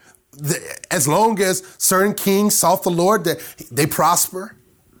forevermore. As long as certain kings sought the Lord, they prosper.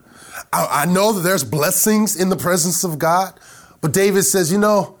 I know that there's blessings in the presence of God. But David says,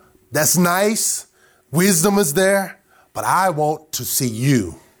 that's nice. Wisdom is there. But I want to see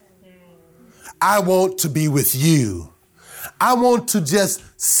you. I want to be with you. I want to just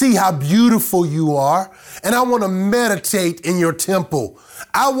see how beautiful you are, and I want to meditate in your temple.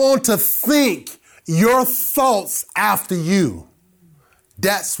 I want to think your thoughts after you.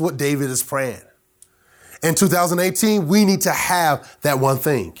 That's what David is praying. In 2018, we need to have that one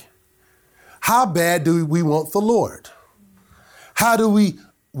thing. How bad do we want the Lord? How do we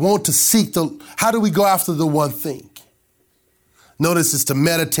want to how do we go after the one thing? Notice it's to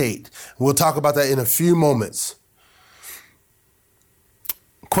meditate. We'll talk about that in a few moments.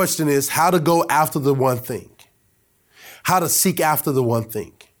 Question is how to go after the one thing. How to seek after the one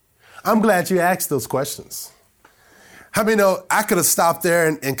thing. I'm glad you asked those questions. How many know I could have stopped there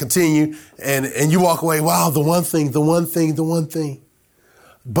and continue and you walk away, wow, the one thing, the one thing, the one thing.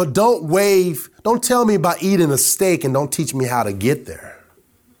 But don't tell me about eating a steak and don't teach me how to get there.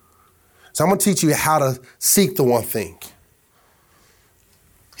 So I'm going to teach you how to seek the one thing.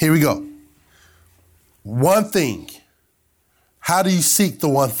 Here we go. One thing. How do you seek the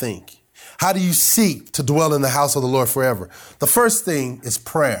one thing? How do you seek to dwell in the house of the Lord forever? The first thing is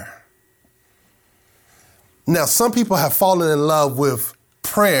prayer. Now, some people have fallen in love with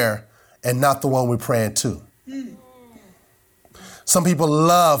prayer and not the one we're praying to. Some people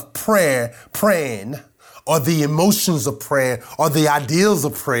love praying, or the emotions of prayer, or the ideals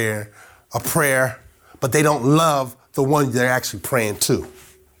of prayer, but they don't love the one they're actually praying to.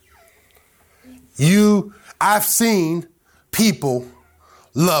 I've seen people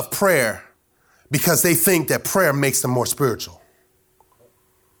love prayer because they think that prayer makes them more spiritual.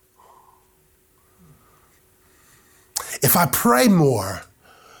 If I pray more,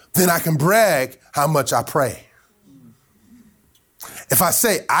 then I can brag how much I pray. If I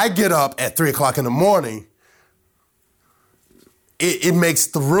say I get up at 3:00 in the morning, it makes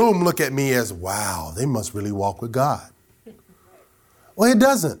the room look at me as, wow, they must really walk with God. Well, it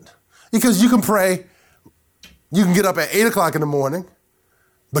doesn't. Because you can pray, you can get up at 8:00 in the morning,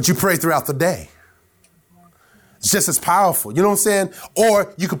 but you pray throughout the day. It's just as powerful. You know what I'm saying?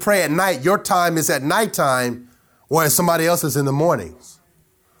 Or you could pray at night. Your time is at nighttime, whereas somebody else is in the mornings.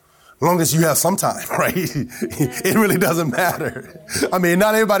 As long as you have some time, right? It really doesn't matter. I mean,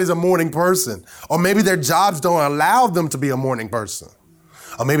 not everybody's a morning person. Or maybe their jobs don't allow them to be a morning person.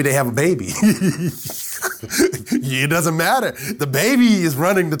 Or maybe they have a baby. It doesn't matter. The baby is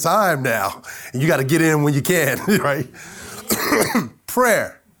running the time now. And you got to get in when you can, right?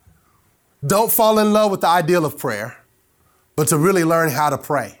 Prayer. Don't fall in love with the ideal of prayer, but to really learn how to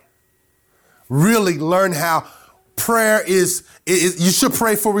pray. Really learn how prayer is. You should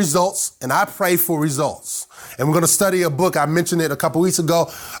pray for results, and I pray for results. And we're going to study a book. I mentioned it a couple weeks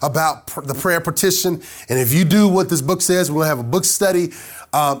ago about the prayer petition. And if you do what this book says, we're going to have a book study.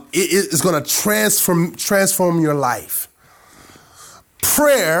 It is going to transform your life.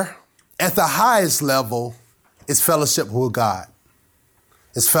 Prayer at the highest level is fellowship with God.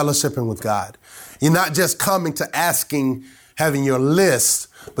 It's fellowshipping with God. You're not just coming to asking, having your list,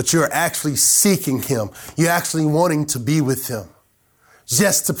 but you're actually seeking him. You're actually wanting to be with him.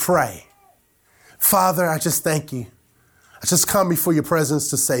 Just to pray. Father, I just thank you. I just come before your presence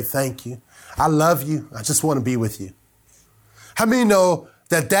to say thank you. I love you. I just want to be with you. How many know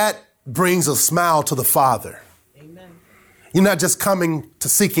that brings a smile to the Father? Amen. You're not just coming to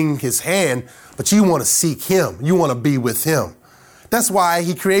seeking his hand, but you want to seek him. You want to be with him. That's why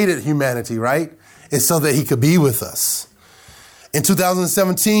he created humanity, right? It's so that he could be with us. In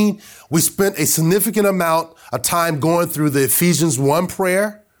 2017, we spent a significant amount of time going through the Ephesians 1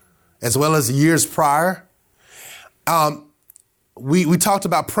 prayer, as well as the years prior. We talked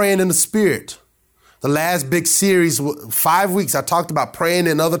about praying in the Spirit. The last big series, 5 weeks, I talked about praying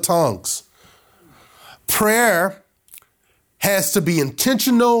in other tongues. Prayer has to be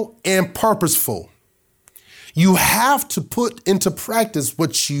intentional and purposeful. You have to put into practice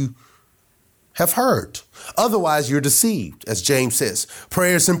what you have heard. Otherwise, you're deceived, as James says.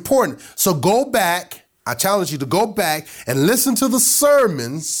 Prayer is important. So go back. I challenge you to go back and listen to the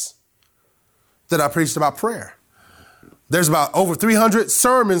sermons that I preached about prayer. There's about over 300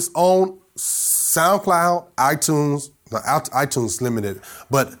 sermons on SoundCloud, iTunes limited,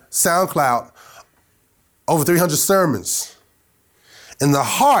 but SoundCloud, over 300 sermons. And the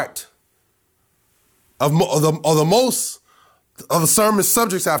heart of most of the sermon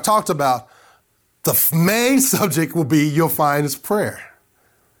subjects I've talked about, the main subject will be, you'll find, is prayer.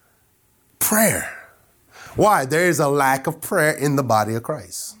 Prayer. Why? There is a lack of prayer in the body of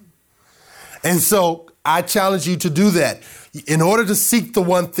Christ. And so I challenge you to do that. in order to seek the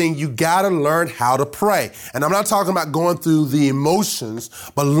one thing, you got to learn how to pray. And I'm not talking about going through the emotions,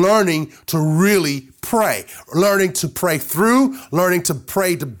 but learning to really pray, learning to pray through, learning to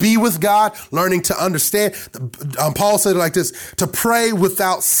pray to be with God, learning to understand. Paul said it like this, to pray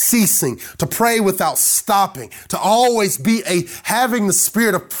without ceasing, to pray without stopping, to always be having the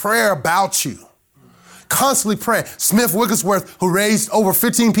spirit of prayer about you. Constantly praying. Smith Wigglesworth, who raised over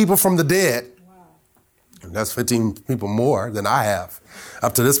 15 people from the dead, and that's 15 people more than I have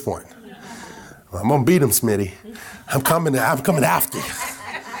up to this point. I'm going to beat him, Smitty. I'm coming after you.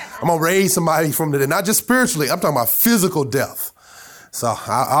 I'm going to raise somebody from the dead, not just spiritually. I'm talking about physical death. So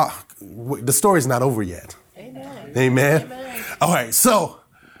the story's not over yet. Amen. Amen. Amen. All right, so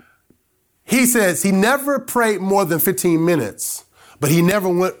he says he never prayed more than 15 minutes, but he never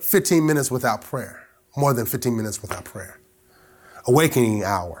went 15 minutes without prayer, more than 15 minutes without prayer. Awakening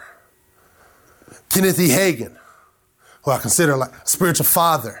hour. Kenneth E. Hagin, who I consider like a spiritual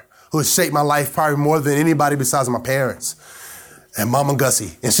father, who has shaped my life probably more than anybody besides my parents and Mama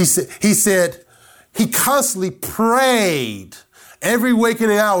Gussie. And he said he constantly prayed. Every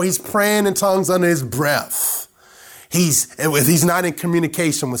waking hour, he's praying in tongues under his breath. He's not in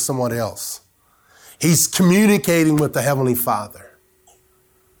communication with someone else. He's communicating with the Heavenly Father.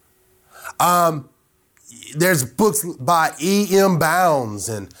 There's books by E.M. Bounds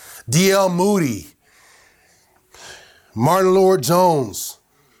and D.L. Moody, Martin Lloyd-Jones.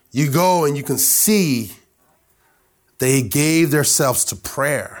 You go and you can see they gave themselves to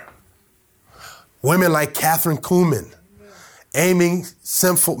prayer. Women like Catherine Kuhlman, Amy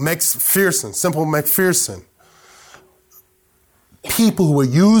Simple McPherson, people who were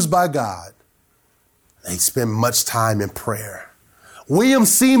used by God, they spend much time in prayer. William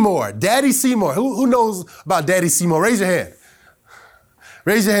Seymour, Daddy Seymour. Who knows about Daddy Seymour? Raise your hand.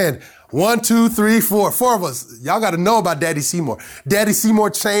 Raise your hand. 1, 2, 3, 4. 4 of us. Y'all got to know about Daddy Seymour. Daddy Seymour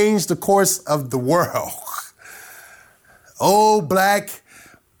changed the course of the world. Old black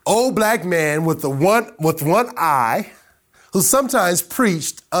man with one eye, who sometimes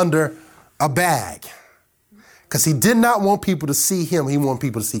preached under a bag, because he did not want people to see him. He wanted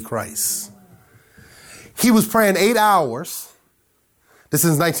people to see Christ. He was praying 8 hours. This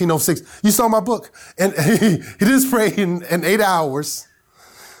is 1906. You saw my book. And he did pray in 8 hours.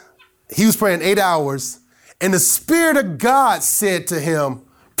 He was praying 8 hours. And the Spirit of God said to him,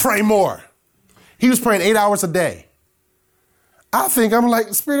 pray more. He was praying 8 hours a day. I'm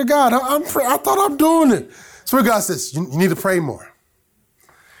like, Spirit of God, I thought I'm doing it. Spirit of God says, you need to pray more.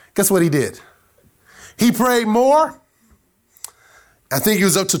 Guess what he did? He prayed more. I think he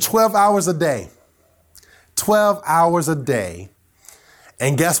was up to 12 hours a day. 12 hours a day.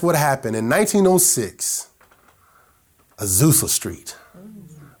 And guess what happened? In 1906, Azusa Street,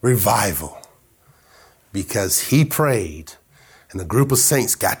 revival, because he prayed and a group of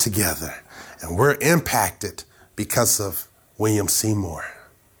saints got together and were impacted because of William Seymour.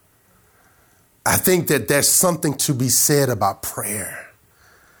 I think that there's something to be said about prayer.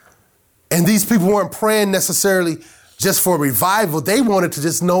 And these people weren't praying necessarily just for revival. They wanted to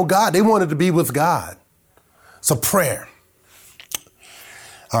just know God. They wanted to be with God. So prayer.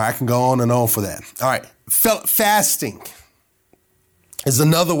 All right, I can go on and on for that. All right, fasting is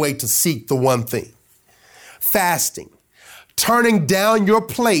another way to seek the one thing. Fasting, turning down your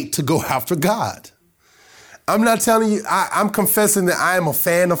plate to go after God. I'm not telling you, I'm confessing that I am a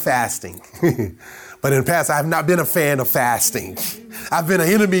fan of fasting. But in the past, I have not been a fan of fasting. I've been an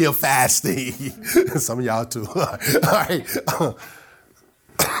enemy of fasting. Some of y'all too. All right.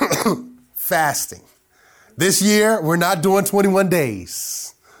 Fasting. This year, we're not doing 21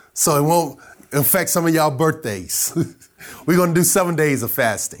 days. So it won't affect some of y'all birthdays. We're going to do 7 days of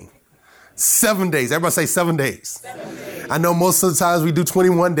fasting. 7 days. Everybody say 7 days. 7 days. I know most of the times we do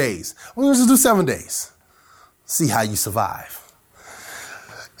 21 days. We'll just do 7 days. See how you survive.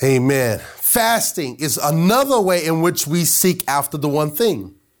 Amen. Fasting is another way in which we seek after the one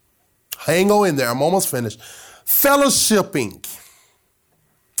thing. Hang on in there. I'm almost finished. Fellowshipping.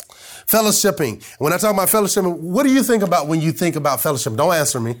 When I talk about fellowshipping, what do you think about when you think about fellowship? Don't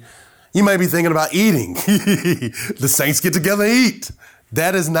answer me. You may be thinking about eating. The saints get together and eat.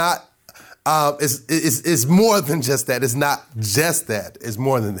 That is not, it's more than just that. It's not just that. It's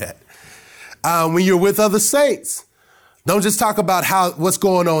more than that. When you're with other saints, don't just talk about what's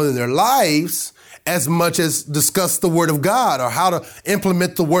going on in their lives as much as discuss the Word of God or how to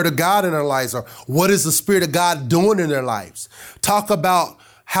implement the Word of God in their lives or what is the Spirit of God doing in their lives. Talk about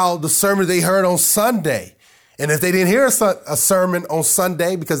how the sermon they heard on Sunday. And if they didn't hear a sermon on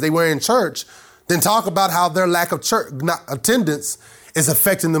Sunday because they were in church, then talk about how their lack of church attendance is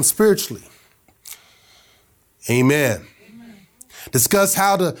affecting them spiritually. Amen. Discuss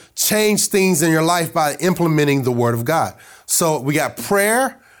how to change things in your life by implementing the word of God. So we got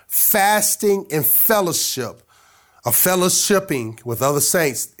prayer, fasting, and fellowship. A fellowshipping with other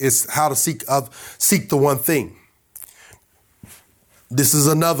saints is how to seek the one thing. This is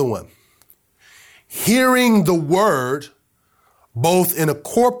another one. Hearing the word both in a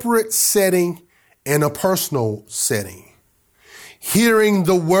corporate setting and a personal setting. Hearing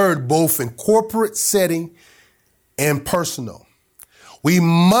the word both in corporate setting and personal. We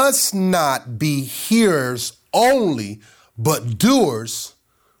must not be hearers only, but doers,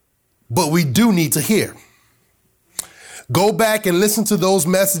 but we do need to hear. Go back and listen to those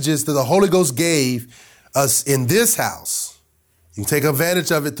messages that the Holy Ghost gave us in this house. You can take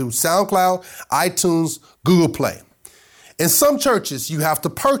advantage of it through SoundCloud, iTunes, Google Play. In some churches, you have to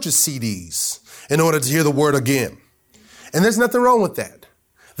purchase CDs in order to hear the word again. And there's nothing wrong with that.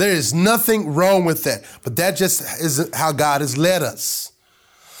 There is nothing wrong with that. But that just isn't how God has led us.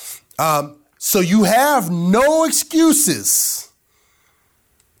 So you have no excuses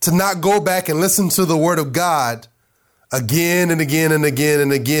to not go back and listen to the word of God again and again and again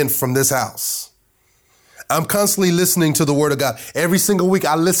and again from this house. I'm constantly listening to the word of God. Every single week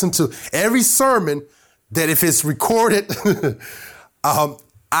I listen to every sermon that if it's recorded,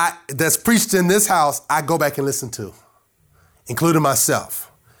 that's preached in this house, I go back and listen to, including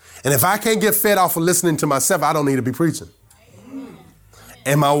myself. And if I can't get fed off of listening to myself, I don't need to be preaching.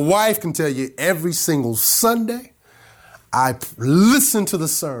 And my wife can tell you every single Sunday, I listen to the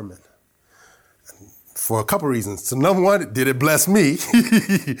sermon for a couple reasons. So number one, did it bless me?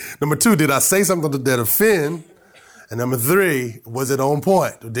 Number two, did I say something that offend? And number three, was it on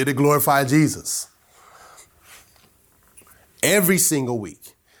point? Did it glorify Jesus? Every single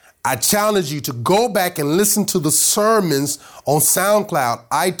week, I challenge you to go back and listen to the sermons on SoundCloud,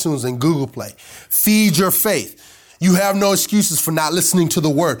 iTunes, and Google Play. Feed your faith. You have no excuses for not listening to the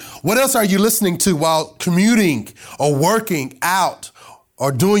word. What else are you listening to while commuting or working out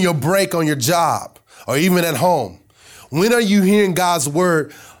or doing your break on your job or even at home? When are you hearing God's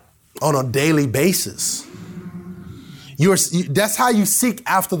word on a daily basis? That's how you seek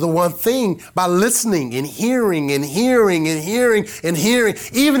after the one thing, by listening and hearing and hearing and hearing and hearing,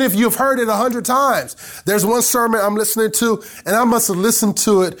 even if you've heard it 100 times. There's one sermon I'm listening to, and I must have listened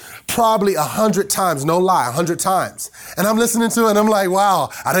to it probably 100 times, no lie, 100 times. And I'm listening to it, and I'm like, wow,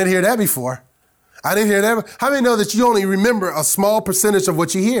 I didn't hear that before. I didn't hear that. How many know that you only remember a small percentage of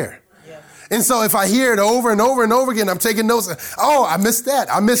what you hear? And so if I hear it over and over and over again, I'm taking notes. Oh, I missed that.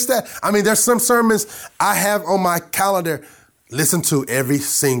 I missed that. I mean, there's some sermons I have on my calendar, listen to every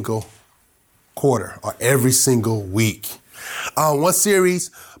single quarter or every single week. One series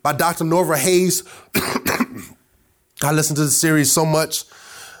by Dr. Norva Hayes. I listened to the series so much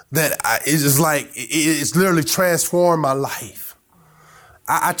that it's literally transformed my life.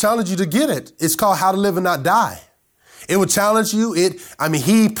 I challenge you to get it. It's called How to Live and Not Die. It will challenge you.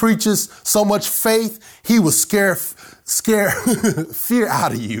 He preaches so much faith, he will scare fear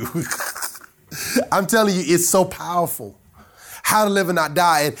out of you. I'm telling you, it's so powerful. How to Live and Not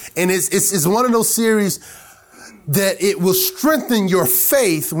Die. And it's one of those series that it will strengthen your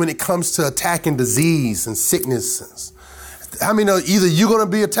faith when it comes to attacking disease and sickness. How many know either you're going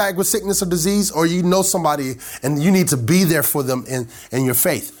to be attacked with sickness or disease, or you know somebody and you need to be there for them in your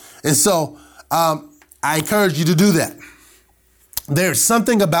faith. And so, I encourage you to do that. There's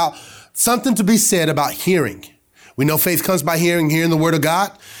something to be said about hearing. We know faith comes by hearing the word of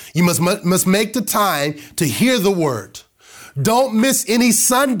God. You must make the time to hear the word. Don't miss any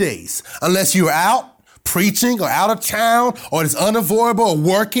Sundays unless you're out preaching or out of town or it's unavoidable or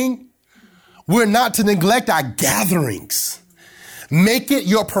working. We're not to neglect our gatherings. Make it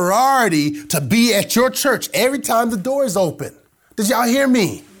your priority to be at your church every time the door is open. Did y'all hear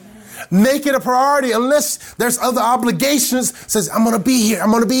me? Make it a priority unless there's other obligations. Says, I'm going to be here.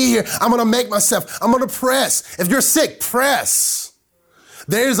 I'm going to be here. I'm going to make myself. I'm going to press. If you're sick, press.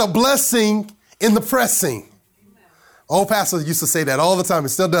 There's a blessing in the pressing. Old pastor used to say that all the time. It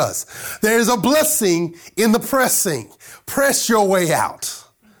still does. There's a blessing in the pressing. Press your way out.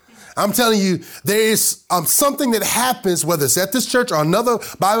 I'm telling you, there is something that happens, whether it's at this church or another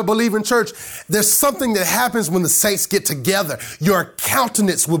Bible-believing church, there's something that happens when the saints get together. Your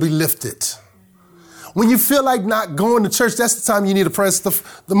countenance will be lifted. When you feel like not going to church, that's the time you need to press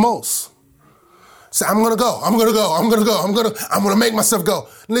the most. Say, I'm going to go. I'm going to go. I'm going to go. I'm going to make myself go.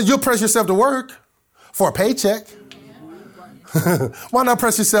 And then you'll press yourself to work for a paycheck. Why not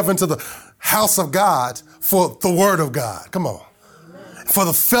press yourself into the house of God for the word of God? Come on. for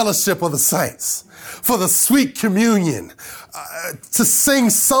the fellowship of the saints, for the sweet communion, to sing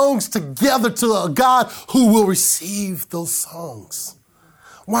songs together to a God who will receive those songs.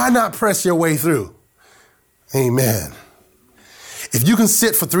 Why not press your way through? Amen. If you can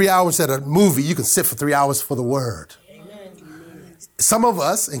sit for 3 hours at a movie, you can sit for 3 hours for the word. Some of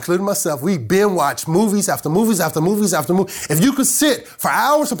us, including myself, we binge watch movies after movies after movies after movies. If you could sit for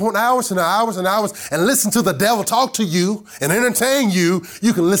hours upon hours and hours and hours and listen to the devil talk to you and entertain you,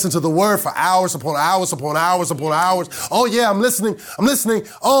 you can listen to the word for hours upon hours upon hours upon hours. Oh yeah, I'm listening.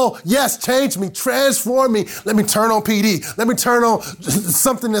 Oh yes, change me, transform me. Let me turn on PD. Let me turn on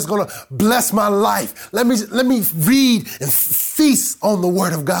something that's going to bless my life. Let me read and feast on the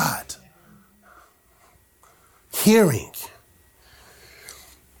word of God. Hearing.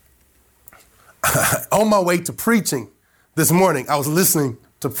 On my way to preaching this morning, I was listening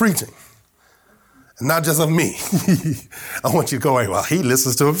to preaching. And not just of me. I want you to go, well, he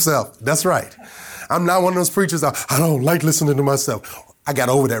listens to himself. That's right. I'm not one of those preachers. I don't like listening to myself. I got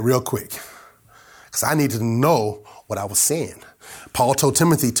over that real quick because I needed to know what I was saying. Paul told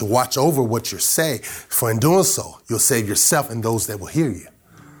Timothy to watch over what you say, for in doing so, you'll save yourself and those that will hear you.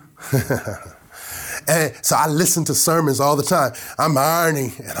 And so I listen to sermons all the time. I'm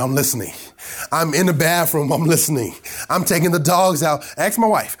ironing and I'm listening. I'm in the bathroom, I'm listening. I'm taking the dogs out. Ask my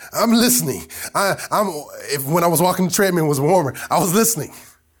wife, I'm listening. When I was walking the treadmill, it was warmer. I was listening.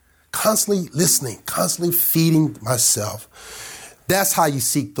 Constantly listening, constantly feeding myself. That's how you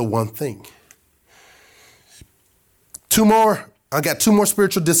seek the one thing. I got two more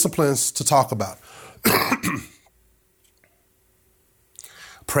spiritual disciplines to talk about.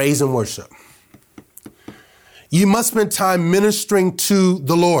 Praise and worship. You must spend time ministering to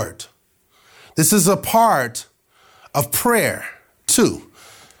the Lord. This is a part of prayer, too.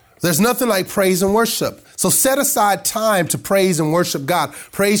 There's nothing like praise and worship. So set aside time to praise and worship God.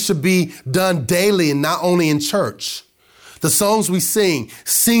 Praise should be done daily and not only in church. The songs we sing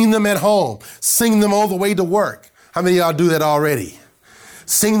them at home, sing them all the way to work. How many of y'all do that already?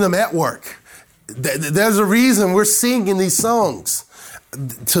 Sing them at work. There's a reason we're singing these songs.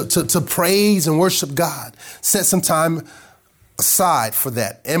 To praise and worship God. Set some time aside for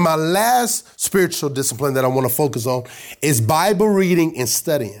that. And my last spiritual discipline that I want to focus on is Bible reading and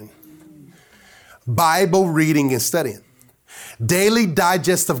studying. Bible reading and studying. Daily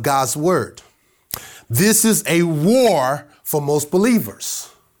digest of God's word. This is a war for most believers.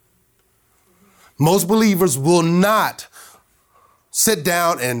 Most believers will not sit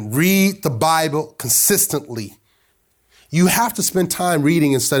down and read the Bible consistently. You have to spend time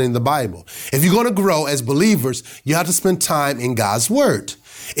reading and studying the Bible. If you're going to grow as believers, you have to spend time in God's word.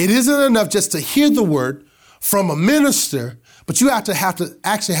 It isn't enough just to hear the word from a minister, but you have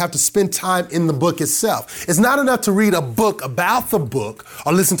to spend time in the book itself. It's not enough to read a book about the book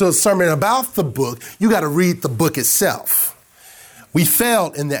or listen to a sermon about the book. You got to read the book itself. We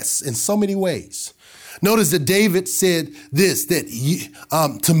failed in that in so many ways. Notice that David said this,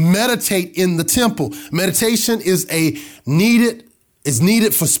 to meditate in the temple. Meditation is needed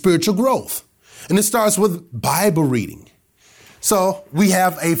for spiritual growth. And it starts with Bible reading. So we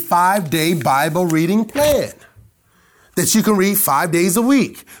have a 5-day Bible reading plan that you can read 5 days a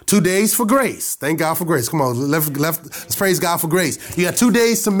week, 2 days for grace. Thank God for grace. Come on, let's praise God for grace. You got 2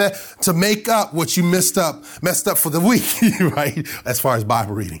 days to make up what you messed up for the week, right? As far as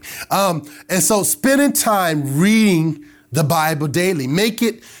Bible reading. And so spending time reading the Bible daily, make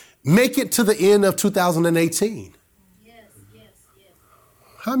it to the end of 2018. Yes.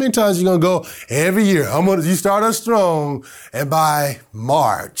 How many times are you going to go every year? You start us strong, and by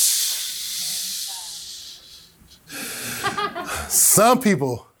March, some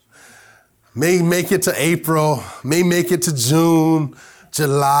people may make it to April, may make it to June,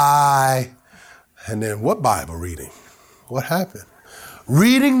 July, and then what Bible reading? What happened?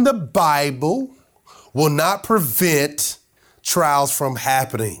 Reading the Bible will not prevent trials from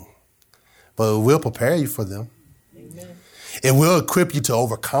happening, but it will prepare you for them. Amen. It will equip you to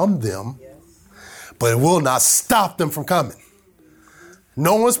overcome them, but it will not stop them from coming.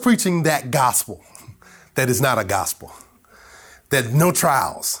 No one's preaching that gospel that is not a gospel. That no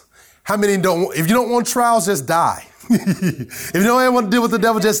trials. How many if you don't want trials, just die. If you don't want to deal with the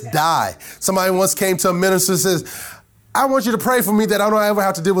devil, just die. Somebody once came to a minister and says, I want you to pray for me that I don't ever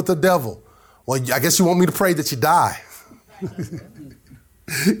have to deal with the devil. Well, I guess you want me to pray that you die.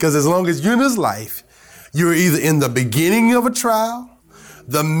 Because as long as you're in this life, you're either in the beginning of a trial,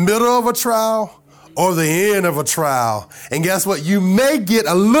 the middle of a trial, or the end of a trial. And guess what? You may get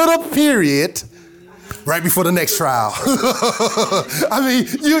a little period right before the next trial. I mean,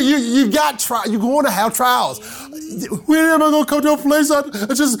 you're going to have trials. When am I going to come to a place I'm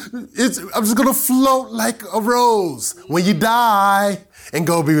just going to float like a rose when you die and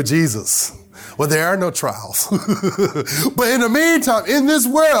go be with Jesus? Well, there are no trials. But in the meantime, in this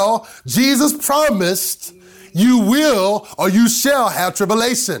world, Jesus promised you will or you shall have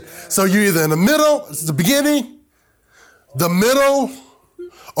tribulation. So you're either in the middle, it's the beginning, the middle,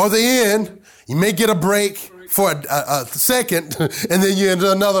 or the end. You may get a break for a second, and then you're into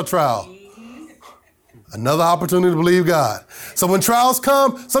another trial. Another opportunity to believe God. So when trials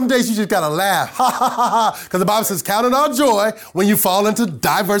come, some days you just got to laugh. Because the Bible says, count it all joy when you fall into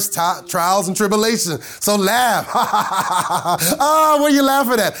diverse trials and tribulations. So laugh. Oh, what are you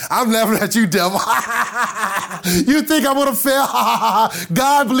laughing at? I'm laughing at you, devil. You think I'm going to fail?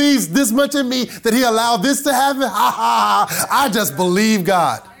 God believes this much in me that he allowed this to happen? I just believe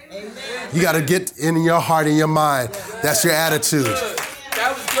God. You got to get in your heart and your mind. That's your attitude.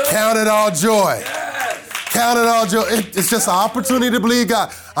 Count it all joy. Count it all joy. It's just an opportunity to believe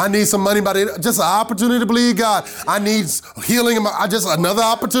God. I need some money, but just an opportunity to believe God. I need healing. Just another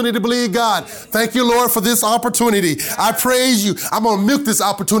opportunity to believe God. Thank you, Lord, for this opportunity. I praise you. I'm going to milk this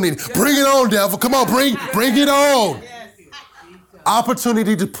opportunity. Bring it on, devil. Come on, bring it on.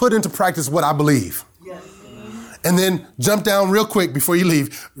 Opportunity to put into practice what I believe. And then jump down real quick before you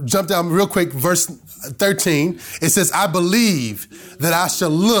leave. Jump down real quick, verse 13. It says, I believe that I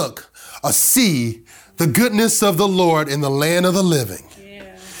shall look or see the goodness of the Lord in the land of the living.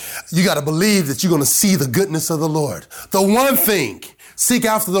 Yeah. You got to believe that you're going to see the goodness of the Lord. The one thing, seek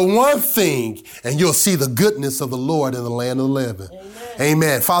after the one thing, and you'll see the goodness of the Lord in the land of the living.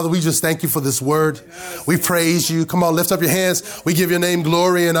 Amen. Father, we just thank you for this word. We praise you. Come on, lift up your hands. We give your name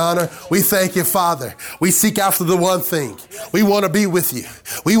glory and honor. We thank you, Father. We seek after the one thing. We want to be with you.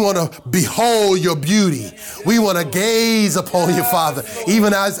 We want to behold your beauty. We want to gaze upon you, Father.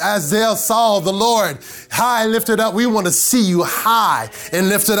 Even as Isaiah saw the Lord high and lifted up, we want to see you high and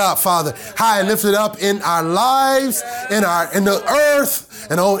lifted up, Father. High and lifted up in our lives, in the earth,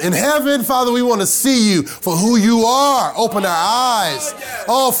 and in heaven, Father. We want to see you for who you are. Open our eyes.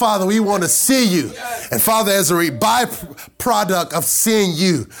 Oh, Father, we want to see you. And Father, as a byproduct of seeing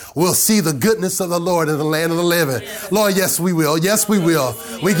you, we'll see the goodness of the Lord in the land of the living. Lord, yes, we will. Yes, we will.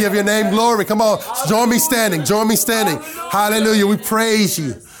 We give your name glory. Come on, join me standing. Join me standing. Hallelujah. We praise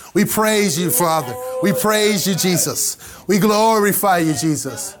you. We praise you, Father. We praise you, Jesus. We glorify you,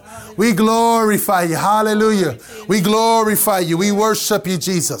 Jesus. We glorify you. Hallelujah. We glorify you. We worship you,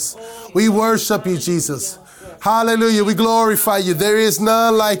 Jesus. We worship you, Jesus. Hallelujah. We glorify you. There is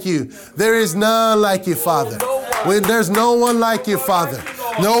none like you. There is none like you, Father. There's no one like you, Father.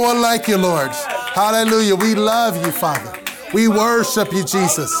 No one like you, Lord. Hallelujah. We love you, Father. We worship you,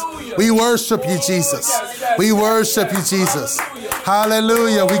 Jesus. We worship you, Jesus. We worship you, Jesus.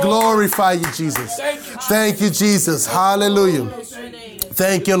 Hallelujah. We glorify you, Jesus. Thank you, Jesus. Hallelujah.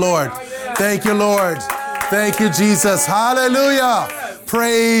 Thank you, Lord. Thank you, Lord. Thank you, Jesus. Hallelujah.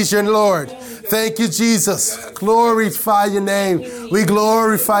 Praise your Lord. Thank you, Jesus. Glorify your name. We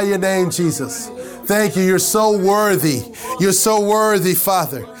glorify your name, Jesus. Thank you. You're so worthy. You're so worthy,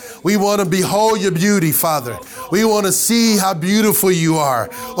 Father. We want to behold your beauty, Father. We want to see how beautiful you are.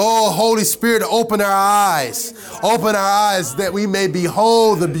 Oh, Holy Spirit, open our eyes. Open our eyes that we may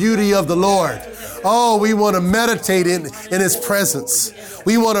behold the beauty of the Lord. Oh, we want to meditate in his presence.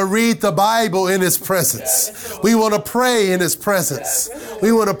 We want to read the Bible in his presence. We want to pray in his presence.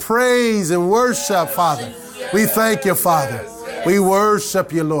 We want to praise and worship, Father. We thank you, Father. We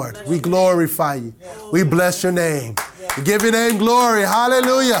worship you, Lord. We glorify you. We bless your name. We give your name glory.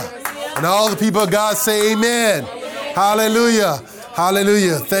 Hallelujah. And all the people of God say amen. Hallelujah.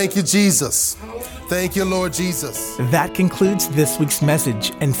 Hallelujah. Thank you, Jesus. Thank you, Lord Jesus. That concludes this week's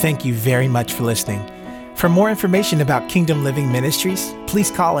message, and thank you very much for listening. For more information about Kingdom Living Ministries, please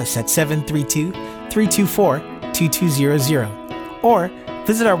call us at 732-324-2200 or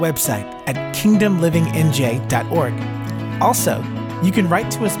visit our website at kingdomlivingnj.org. Also, you can write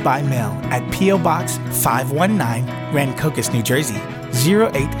to us by mail at P.O. Box 519, Rancocas, New Jersey,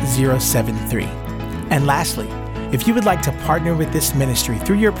 08073. And lastly, if you would like to partner with this ministry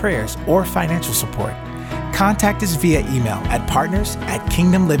through your prayers or financial support, contact us via email at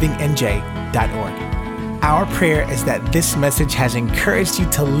partners@kingdomlivingnj.org. Our prayer is that this message has encouraged you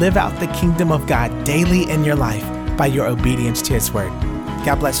to live out the kingdom of God daily in your life by your obedience to His word.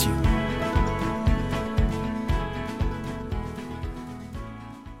 God bless you.